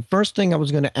 And the first thing I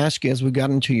was going to ask you as we got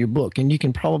into your book, and you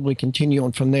can probably continue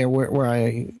on from there where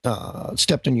I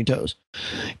stepped on your toes.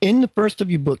 In the first of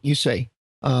your book, you say,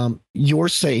 you're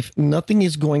safe. Nothing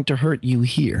is going to hurt you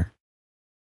here.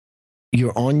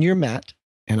 You're on your mat.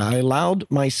 And I allowed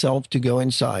myself to go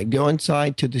inside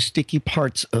to the sticky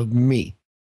parts of me.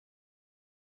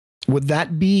 Would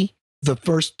that be the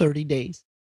first 30 days?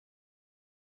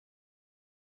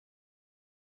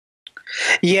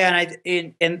 Yeah,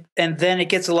 and then it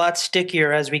gets a lot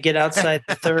stickier as we get outside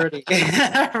the 30,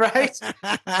 right?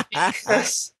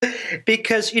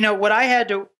 Because what I had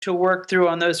to work through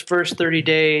on those first 30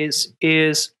 days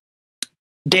is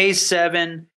day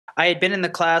 7. I had been in the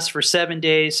class for 7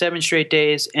 days, 7 straight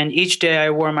days, and each day I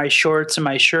wore my shorts and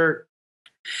my shirt.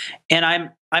 And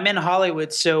I'm in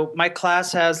Hollywood, so my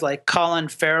class has like Colin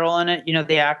Farrell in it,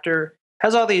 the actor.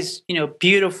 Has all these,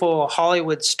 beautiful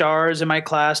Hollywood stars in my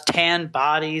class, tan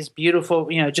bodies, beautiful,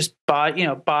 just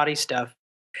body stuff.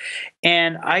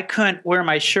 And I couldn't wear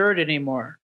my shirt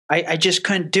anymore. I just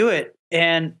couldn't do it.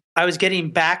 And I was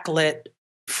getting backlit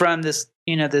from this,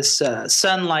 this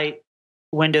sunlight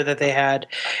window that they had.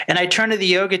 And I turned to the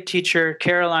yoga teacher,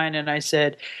 Caroline, and I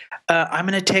said, I'm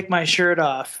going to take my shirt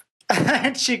off.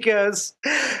 And she goes,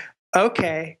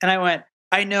 okay. And I went,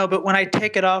 I know, but when I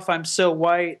take it off, I'm so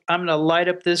white. I'm going to light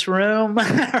up this room.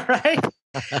 Right?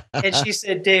 And she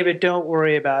said, David, don't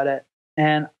worry about it.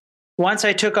 And once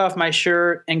I took off my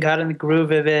shirt and got in the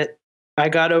groove of it, I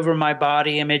got over my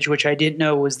body image, which I didn't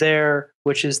know was there,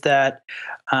 which is that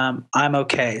I'm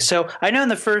okay. So I know in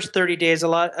the first 30 days, a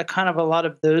lot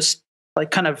of those,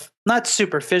 like kind of not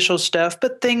superficial stuff,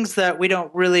 but things that we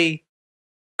don't really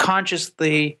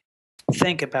consciously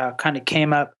think about kind of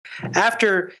came up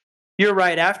after. You're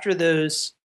right. After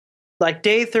those, like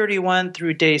day 31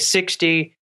 through day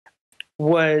 60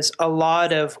 was a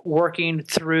lot of working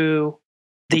through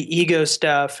the ego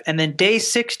stuff. And then day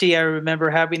 60, I remember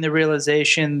having the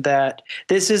realization that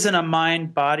this isn't a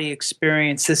mind-body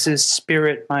experience. This is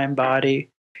spirit, mind, body.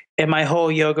 And my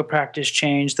whole yoga practice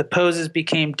changed. The poses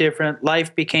became different.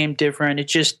 Life became different. It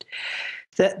just...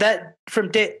 That from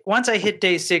once I hit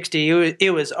day 60,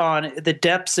 it was on. The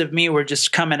depths of me were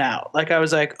just coming out. Like I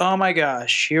was like, oh my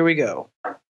gosh, here we go.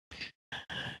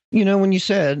 When you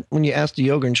asked the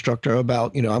yoga instructor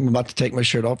about, I'm about to take my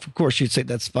shirt off, of course you'd say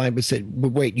that's fine, but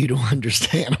but wait, you don't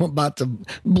understand. I'm about to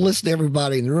blister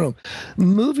everybody in the room.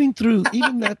 Moving through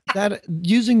even that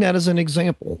using that as an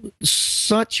example,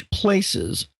 such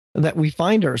places that we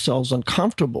find ourselves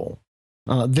uncomfortable,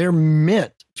 they're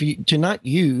meant for you to not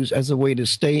use as a way to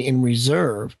stay in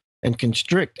reserve and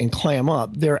constrict and clam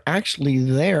up. They're actually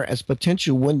there as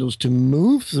potential windows to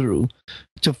move through,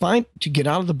 to get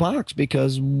out of the box,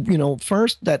 because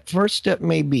that first step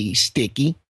may be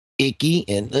sticky, icky,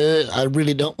 and I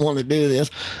really don't want to do this.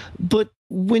 But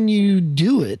when you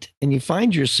do it and you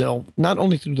find yourself not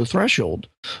only through the threshold,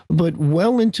 but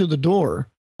well into the door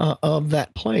of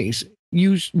that place,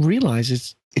 you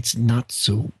realize it's not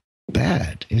so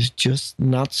bad. It's just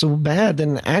not so bad.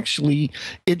 And actually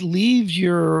it leaves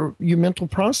your mental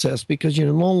process because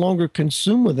you're no longer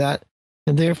consumed with that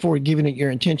and therefore giving it your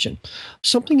intention.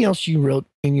 Something else you wrote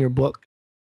in your book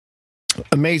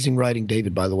Amazing writing,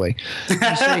 David, by the way.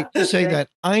 To say that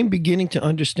I'm beginning to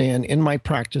understand in my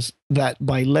practice that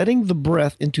by letting the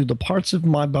breath into the parts of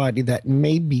my body that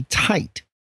may be tight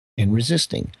and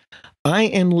resisting, I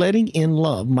am letting in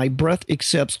love. My breath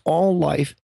accepts all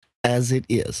life as it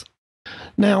is.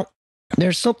 Now,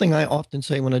 there's something I often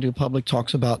say when I do public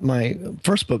talks about my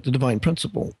first book, The Divine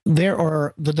Principle. There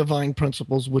are the divine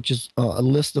principles, which is a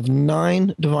list of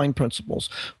 9 divine principles,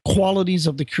 qualities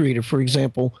of the Creator. For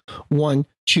example, 1,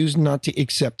 choose not to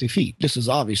accept defeat. This is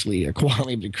obviously a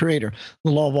quality of the Creator.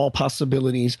 The law of all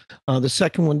possibilities. The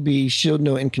second one be show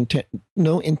no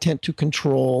intent to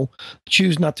control.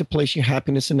 Choose not to place your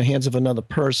happiness in the hands of another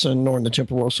person nor in the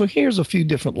temporal world. So here's a few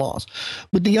different laws.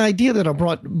 But the idea that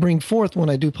I bring forth when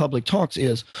I do public talks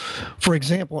is, for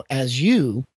example, as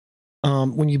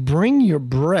when you bring your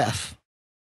breath,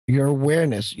 your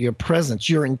awareness, your presence,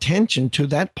 your intention to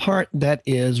that part that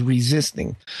is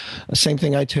resisting. The same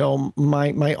thing I tell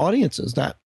my audiences,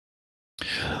 that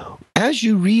as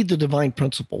you read the divine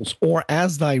principles, or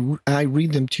as I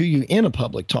read them to you in a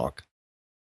public talk,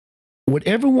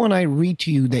 whatever one I read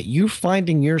to you that you're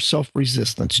finding yourself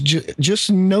resistance,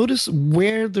 just notice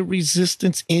where the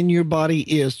resistance in your body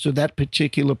is to that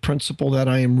particular principle that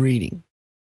I am reading.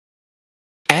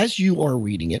 As you are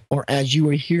reading it, or as you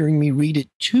are hearing me read it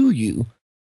to you,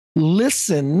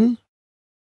 listen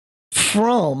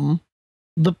from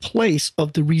the place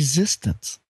of the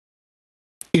resistance.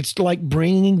 It's like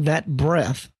bringing that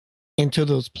breath into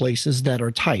those places that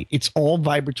are tight. It's all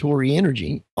vibratory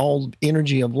energy, all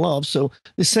energy of love. So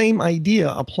the same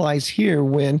idea applies here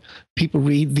when people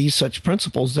read these such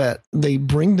principles, that they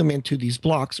bring them into these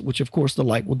blocks, which of course the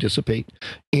light will dissipate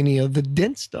any of the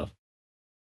dense stuff.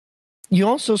 You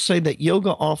also say that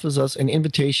yoga offers us an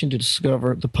invitation to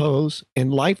discover the pose,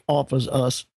 and life offers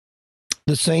us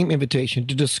the same invitation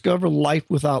to discover life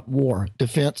without war,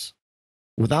 defense,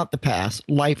 without the past.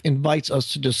 Life invites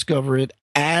us to discover it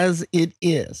as it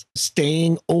is,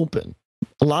 staying open.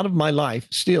 A lot of my life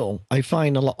still, I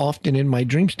find often in my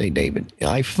dream state, David,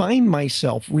 I find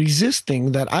myself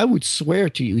resisting that I would swear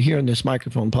to you here in this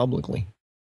microphone publicly.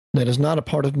 That is not a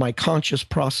part of my conscious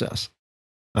process.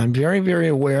 I'm very, very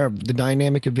aware of the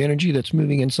dynamic of energy that's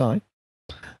moving inside.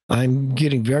 I'm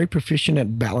getting very proficient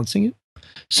at balancing it.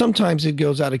 Sometimes it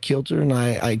goes out of kilter and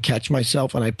I catch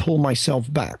myself and I pull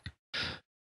myself back.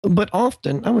 But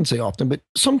often, I wouldn't say often, but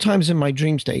sometimes in my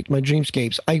dream state, my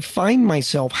dreamscapes, I find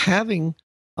myself having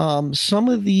some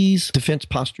of these defense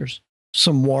postures,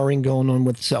 some warring going on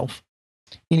with self.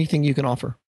 Anything you can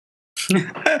offer?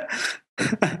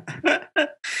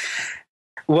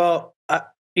 Well,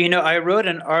 I wrote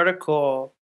an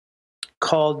article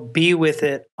called Be With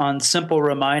It on Simple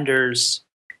Reminders,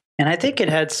 and I think it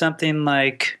had something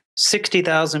like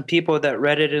 60,000 people that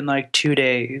read it in like 2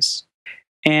 days.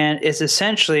 And it's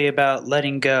essentially about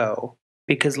letting go,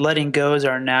 because letting go is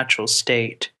our natural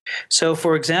state. So,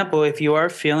 for example, if you are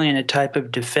feeling a type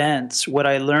of defense, what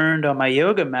I learned on my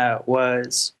yoga mat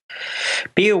was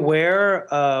be aware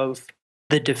of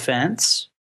the defense.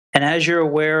 And as you're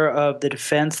aware of the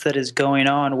defense that is going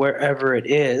on wherever it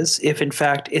is, if in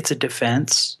fact it's a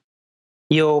defense,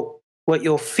 what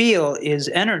you'll feel is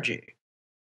energy.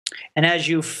 And as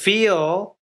you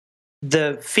feel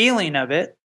the feeling of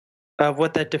it, of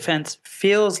what that defense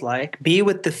feels like, be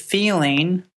with the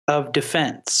feeling of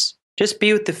defense. Just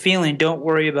be with the feeling. Don't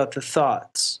worry about the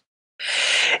thoughts.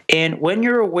 And when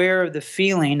you're aware of the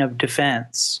feeling of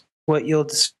defense, what you'll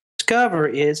discover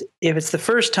is, if it's the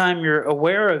first time you're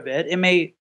aware of it,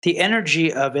 the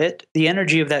energy of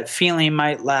that feeling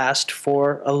might last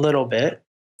for a little bit.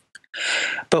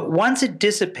 But once it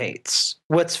dissipates,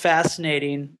 what's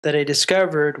fascinating that I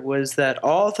discovered was that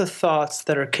all the thoughts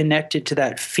that are connected to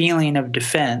that feeling of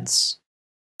defense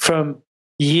from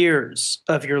years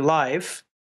of your life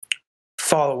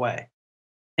fall away.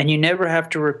 And you never have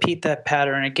to repeat that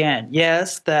pattern again.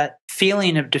 Yes, that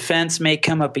feeling of defense may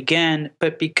come up again,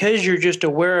 but because you're just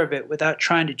aware of it without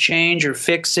trying to change or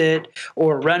fix it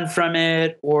or run from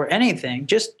it or anything,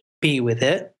 just be with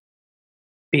it,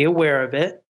 be aware of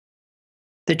it.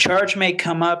 The charge may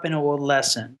come up and it will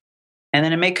lessen. And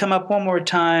then it may come up one more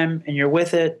time and you're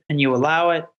with it and you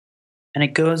allow it and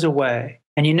it goes away.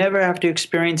 And you never have to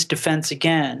experience defense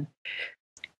again.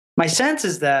 My sense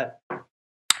is that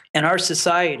in our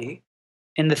society,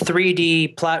 in the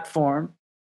 3D platform,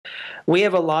 we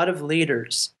have a lot of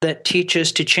leaders that teach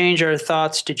us to change our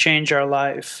thoughts, to change our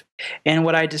life. And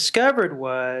what I discovered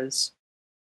was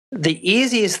the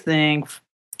easiest thing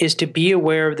is to be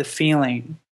aware of the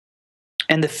feeling.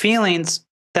 And the feelings,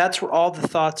 that's where all the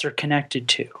thoughts are connected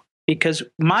to. Because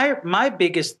my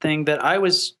biggest thing that I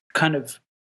was kind of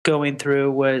going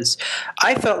through was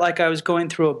I felt like I was going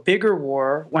through a bigger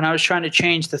war when I was trying to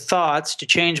change the thoughts, to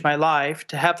change my life,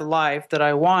 to have the life that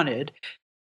I wanted,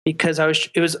 because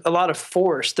it was a lot of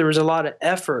force. There was a lot of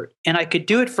effort, and I could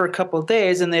do it for a couple of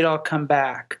days and they'd all come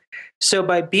back. So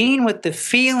by being with the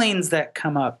feelings that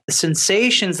come up, the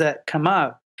sensations that come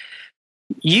up,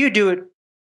 you do it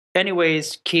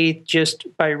anyways, Keith, just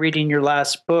by reading your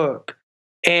last book.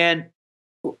 And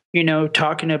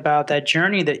talking about that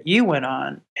journey that you went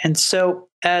on. And so,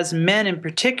 as men in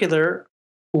particular,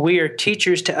 we are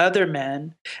teachers to other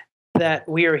men that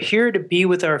we are here to be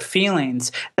with our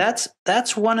feelings. That's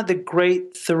one of the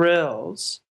great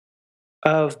thrills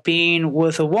of being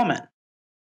with a woman.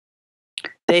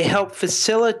 They help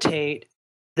facilitate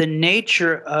the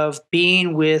nature of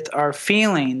being with our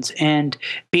feelings and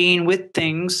being with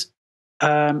things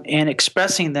and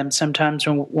expressing them sometimes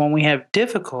when we have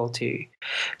difficulty.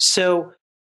 So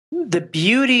the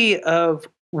beauty of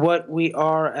what we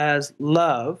are as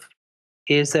love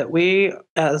is that we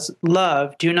as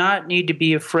love do not need to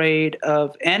be afraid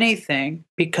of anything,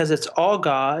 because it's all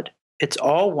God, it's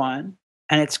all one,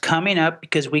 and it's coming up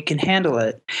because we can handle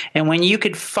it. And when you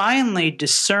could finally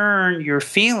discern your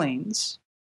feelings,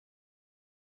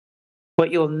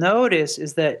 what you'll notice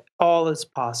is that all is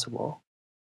possible.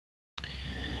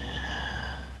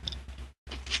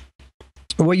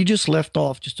 What you just left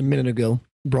off just a minute ago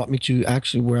brought me to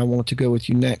actually where I want to go with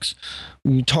you next.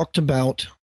 You talked about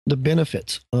the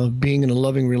benefits of being in a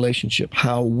loving relationship,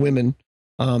 how women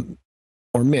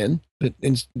or men, but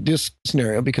in this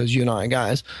scenario, because you and I are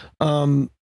guys,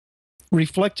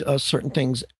 reflect certain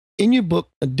things. In your book,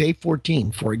 Day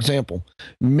 14, for example,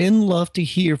 men love to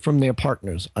hear from their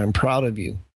partners. I'm proud of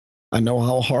you. I know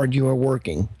how hard you are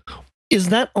working. Is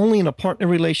that only in a partner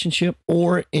relationship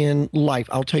or in life?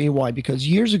 I'll tell you why. Because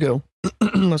years ago,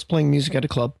 I was playing music at a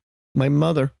club. My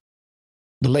mother,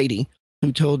 the lady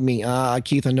who told me,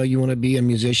 Keith, I know you want to be a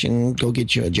musician. Go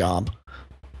get you a job.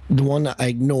 The one I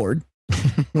ignored.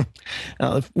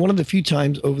 One of the few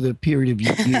times over the period of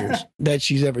years that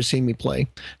she's ever seen me play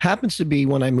happens to be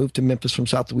when I moved to Memphis from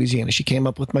South Louisiana. She came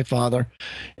up with my father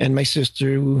and my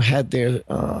sister, who had they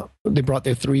brought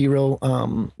their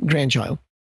 3-year-old grandchild.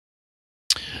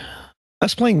 I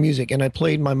was playing music, and I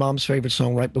played my mom's favorite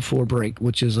song right before break,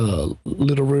 which is a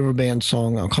Little River Band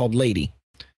song called Lady.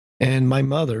 And my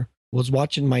mother was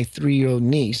watching my 3-year-old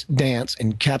niece dance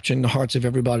and capturing the hearts of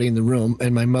everybody in the room,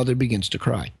 and my mother begins to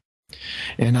cry.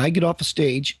 And I get off the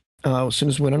stage as soon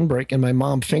as we went on break, and my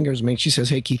mom fingers me. She says,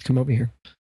 "Hey, Keith, come over here."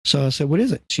 So I said, "What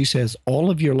is it?" She says,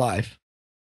 "All of your life,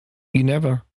 you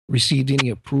never received any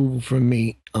approval from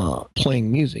me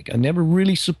playing music. I never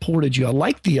really supported you. I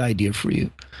liked the idea for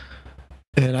you.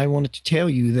 And I wanted to tell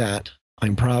you that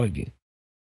I'm proud of you."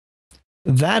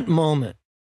 That moment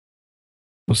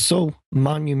was so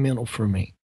monumental for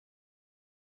me.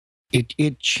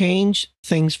 It changed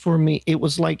things for me. It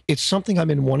was like, it's something I've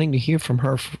been wanting to hear from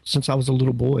her since I was a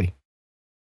little boy.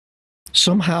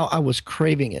 Somehow I was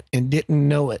craving it and didn't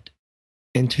know it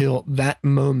until that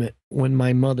moment when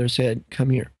my mother said,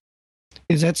 "Come here."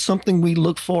 Is that something we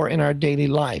look for in our daily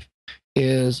life,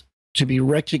 is to be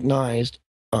recognized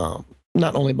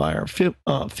not only by our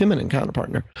feminine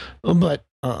counterpartner, but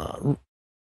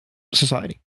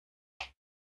society?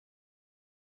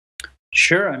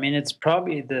 Sure. I mean, it's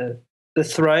probably the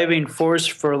thriving force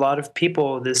for a lot of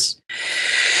people, this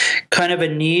kind of a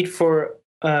need for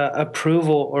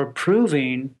approval or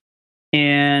proving.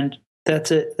 And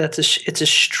it's a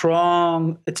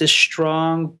strong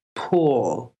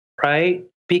pull, right?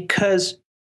 Because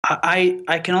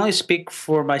I can only speak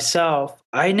for myself.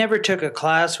 I never took a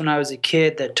class when I was a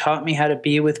kid that taught me how to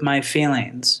be with my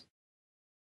feelings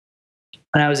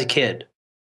when I was a kid.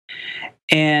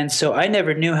 And so I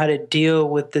never knew how to deal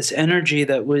with this energy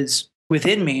that was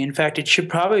within me. In fact, it should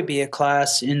probably be a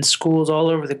class in schools all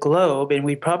over the globe, and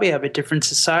we'd probably have a different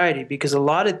society, because a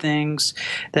lot of things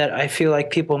that I feel like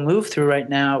people move through right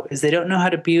now is they don't know how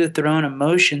to be with their own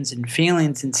emotions and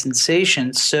feelings and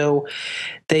sensations. So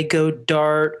they go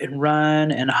dart and run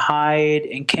and hide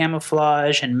and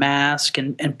camouflage and mask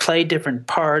and play different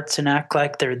parts and act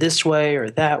like they're this way or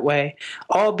that way,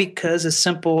 all because a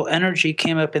simple energy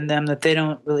came up in them that they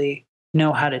don't really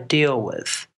know how to deal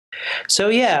with. So,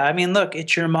 yeah, I mean, look,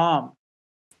 it's your mom,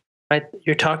 right?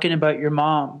 You're talking about your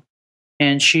mom,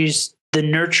 and she's the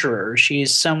nurturer.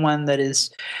 She's someone that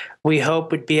we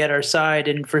hope would be at our side.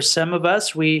 And for some of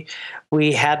us, we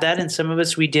had that, and some of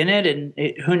us we didn't. And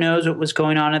who knows what was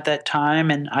going on at that time.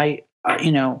 And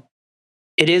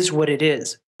it is what it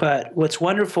is. But what's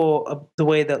wonderful of the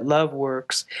way that love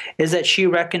works is that she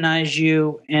recognized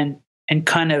you and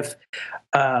kind of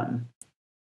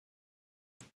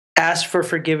asked for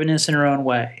forgiveness in her own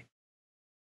way.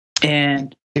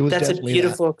 And that's a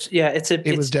beautiful,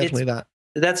 that.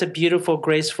 That's a beautiful,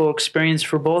 graceful experience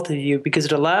for both of you, because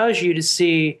it allows you to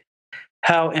see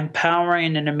how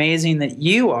empowering and amazing that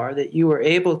you were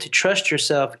able to trust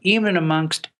yourself, even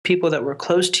amongst people that were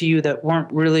close to you that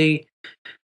weren't really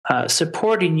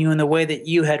supporting you in the way that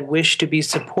you had wished to be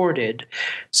supported.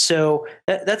 So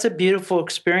that's a beautiful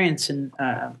experience, and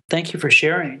thank you for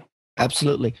sharing.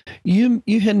 Absolutely. You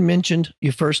had mentioned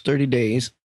your first 30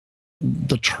 days,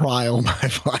 the trial by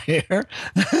fire.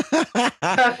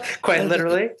 Quite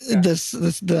literally.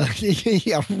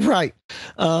 Yeah, right.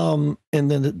 And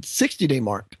then the 60-day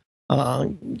mark,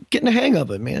 getting the hang of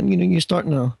it, man. You're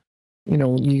starting to,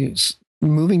 you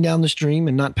moving down the stream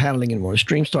and not paddling anymore. The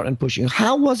stream starting pushing.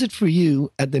 How was it for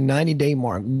you at the 90-day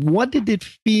mark? What did it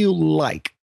feel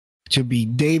like to be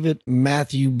David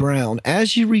Matthew Brown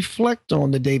as you reflect on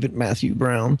the David Matthew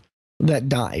Brown that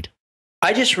died?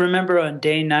 I just remember on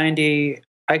day 90,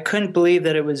 I couldn't believe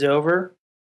that it was over.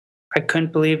 I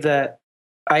couldn't believe that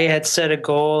I had set a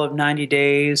goal of 90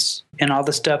 days and all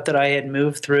the stuff that I had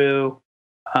moved through.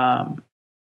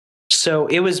 So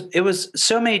it was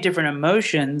so many different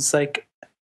emotions. Like,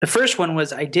 the first one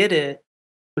was I did it,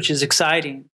 which is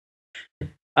exciting.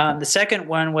 The second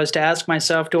one was to ask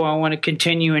myself, do I want to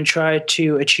continue and try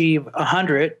to achieve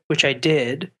 100, which I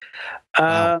did.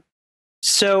 Wow.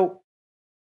 So,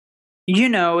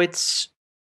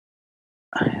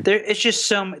 there's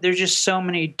just so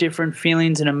many different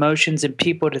feelings and emotions and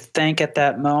people to thank at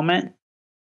that moment.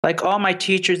 Like all my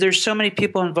teachers, there's so many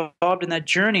people involved in that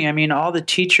journey. I mean, all the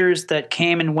teachers that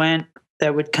came and went,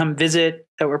 that would come visit,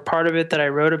 that were part of it, that I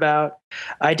wrote about.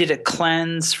 I did a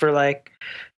cleanse for like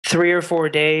 3 or 4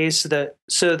 days.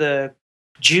 So the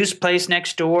juice place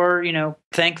next door,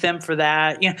 thank them for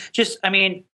that.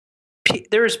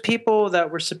 There was people that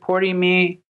were supporting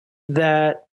me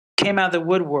that came out of the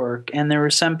woodwork, and there were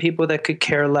some people that could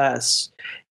care less.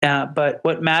 But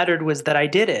what mattered was that I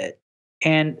did it.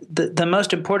 And the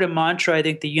most important mantra I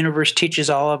think the universe teaches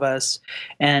all of us,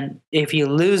 and if you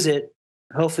lose it,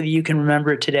 hopefully you can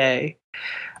remember it today.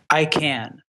 I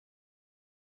can.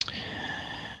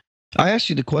 I asked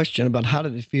you the question about how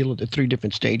did it feel at the 3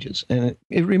 different stages, and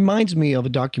it reminds me of a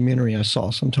documentary I saw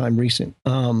sometime recent.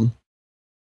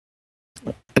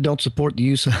 I don't support the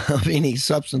use of any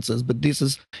substances, but this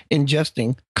is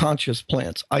ingesting conscious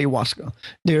plants, ayahuasca.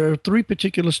 There are 3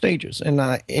 particular stages,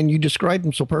 and you described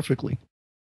them so perfectly.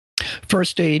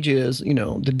 First stage is,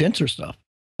 the denser stuff.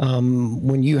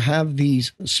 When you have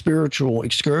these spiritual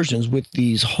excursions with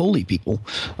these holy people,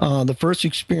 the first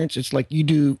experience, it's like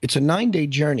it's a 9-day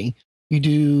journey.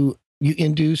 You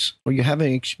induce, or you have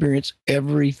an experience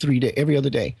every other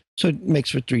day. So it makes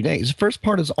for 3 days. The first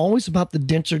part is always about the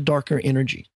denser, darker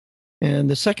energy. And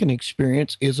the second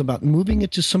experience is about moving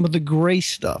into some of the gray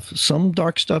stuff, some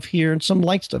dark stuff here and some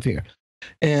light stuff here.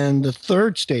 And the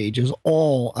third stage is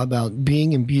all about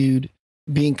being imbued,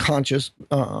 being conscious,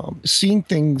 seeing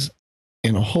things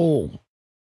in a whole,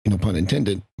 pun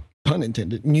intended,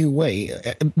 new way,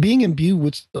 being imbued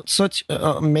with such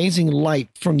amazing light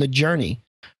from the journey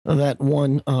that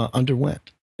one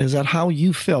underwent. Is that how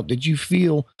you felt? Did you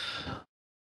feel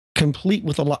complete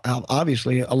with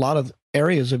obviously a lot of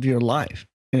areas of your life?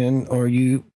 And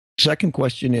second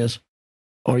question is,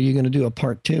 are you going to do a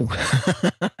part 2?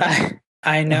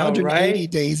 I know, 180 right?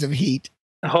 days of heat.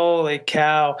 Holy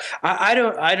cow! I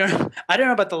don't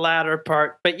know about the latter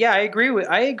part, but yeah, I agree with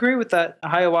that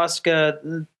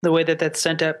ayahuasca, the way that that's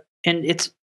sent up, and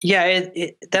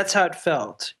that's how it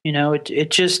felt.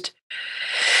 It's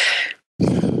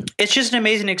just an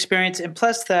amazing experience. And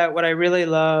plus that, what I really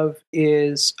love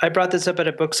is, I brought this up at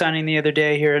a book signing the other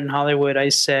day here in Hollywood. I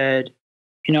said,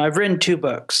 I've written 2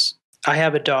 books. I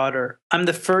have a daughter. I'm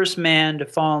the first man to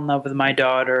fall in love with my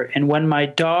daughter. And when my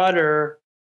daughter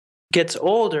gets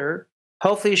older,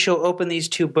 hopefully she'll open these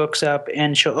 2 books up,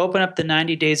 and she'll open up the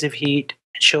 90 Days of Heat,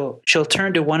 and she'll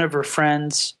turn to one of her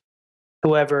friends,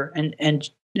 whoever, and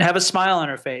have a smile on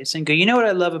her face and go, what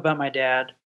I love about my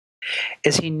dad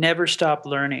is he never stopped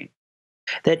learning.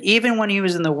 That even when he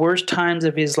was in the worst times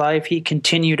of his life, he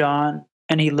continued on,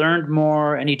 and he learned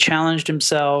more, and he challenged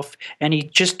himself, and he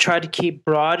just tried to keep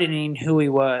broadening who he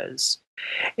was.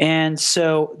 And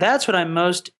so that's what I'm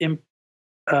most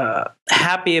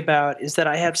happy about, is that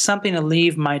I have something to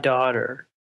leave my daughter.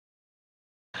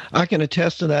 I can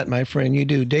attest to that, my friend. You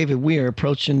do. David, we are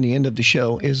approaching the end of the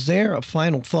show. Is there a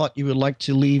final thought you would like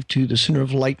to leave to the Center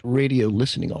of Light Radio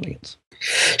listening audience?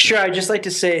 Sure. I'd just like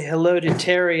to say hello to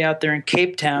Terry out there in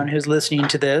Cape Town, who's listening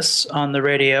to this on the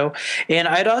radio. And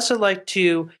I'd also like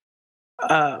to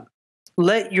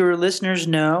let your listeners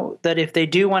know that if they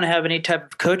do want to have any type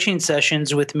of coaching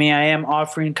sessions with me, I am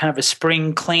offering kind of a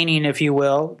spring cleaning, if you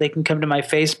will. They can come to my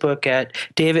Facebook at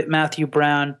David Matthew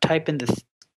Brown, type in the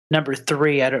number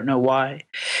 3. I don't know why.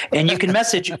 And you can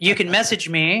message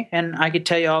me and I could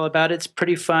tell you all about it. It's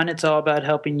pretty fun. It's all about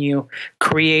helping you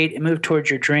create and move towards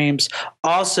your dreams.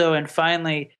 Also, and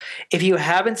finally, if you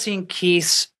haven't seen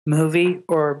Keith's movie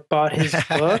or bought his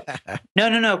book,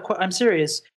 no, I'm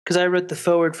serious, because I wrote the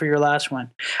forward for your last one.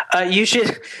 You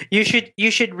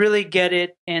should really get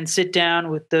it and sit down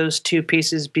with those 2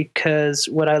 pieces, because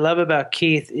what I love about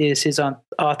Keith is his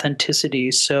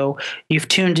authenticity. So you've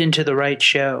tuned into the right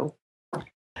show.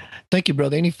 Thank you,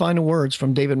 brother. Any final words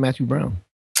from David Matthew Brown?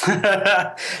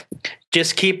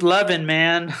 Just keep loving,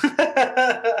 man.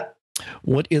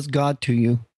 What is God to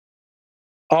you?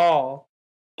 All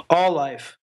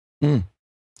life.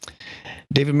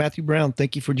 David Matthew Brown,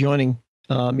 thank you for joining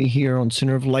me here on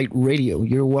Center of Light Radio.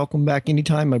 You're welcome back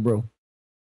anytime, my bro.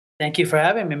 Thank you for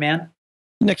having me, man.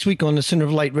 Next week on the Center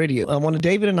of Light Radio, one of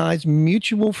David and I's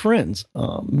mutual friends,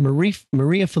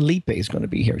 Maria Felipe, is going to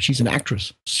be here. She's an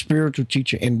actress, spiritual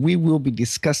teacher, and we will be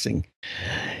discussing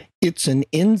It's an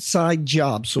Inside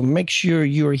Job. So make sure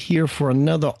you're here for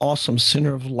another awesome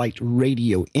Center of Light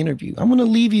Radio interview. I'm going to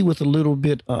leave you with a little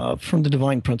bit from the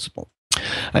Divine Principle.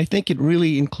 I think it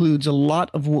really includes a lot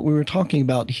of what we were talking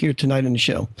about here tonight in the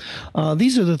show.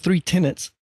 These are the 3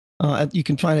 tenets you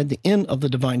can find at the end of the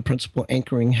Divine Principle,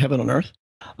 Anchoring Heaven on Earth.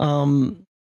 Let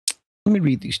me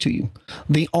read these to you.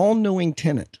 The all-knowing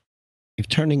tenet, if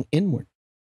turning inward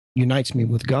unites me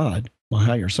with God, my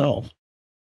higher self,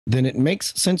 then it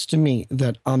makes sense to me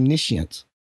that omniscience,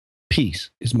 peace,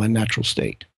 is my natural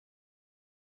state.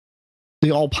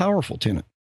 The all-powerful tenet,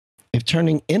 if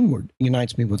turning inward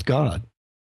unites me with God,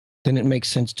 then it makes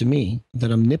sense to me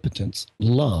that omnipotence,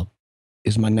 love,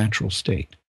 is my natural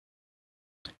state.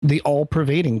 The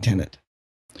all-pervading tenet,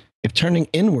 if turning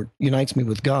inward unites me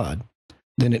with God,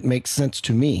 then it makes sense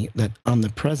to me that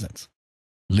omnipresence,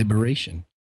 liberation,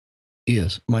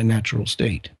 is my natural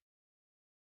state.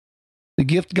 The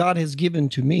gift God has given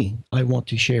to me, I want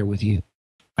to share with you.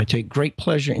 I take great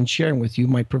pleasure in sharing with you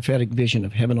my prophetic vision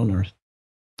of heaven on earth.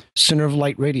 Center of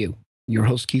Light Radio, your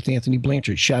host, Keith Anthony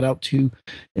Blanchard. Shout out to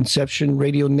Inception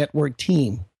Radio Network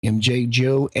team, MJ,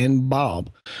 Joe, and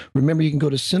Bob. Remember, you can go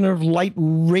to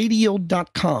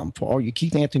centeroflightradio.com for all your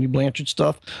Keith Anthony Blanchard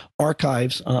stuff,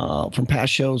 archives from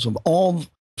past shows of all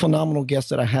phenomenal guests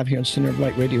that I have here on Center of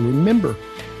Light Radio. Remember,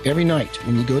 every night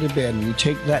when you go to bed and you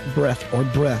take that breath,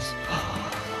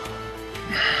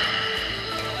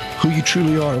 who you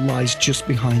truly are lies just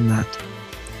behind that.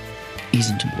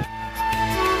 Ease into it.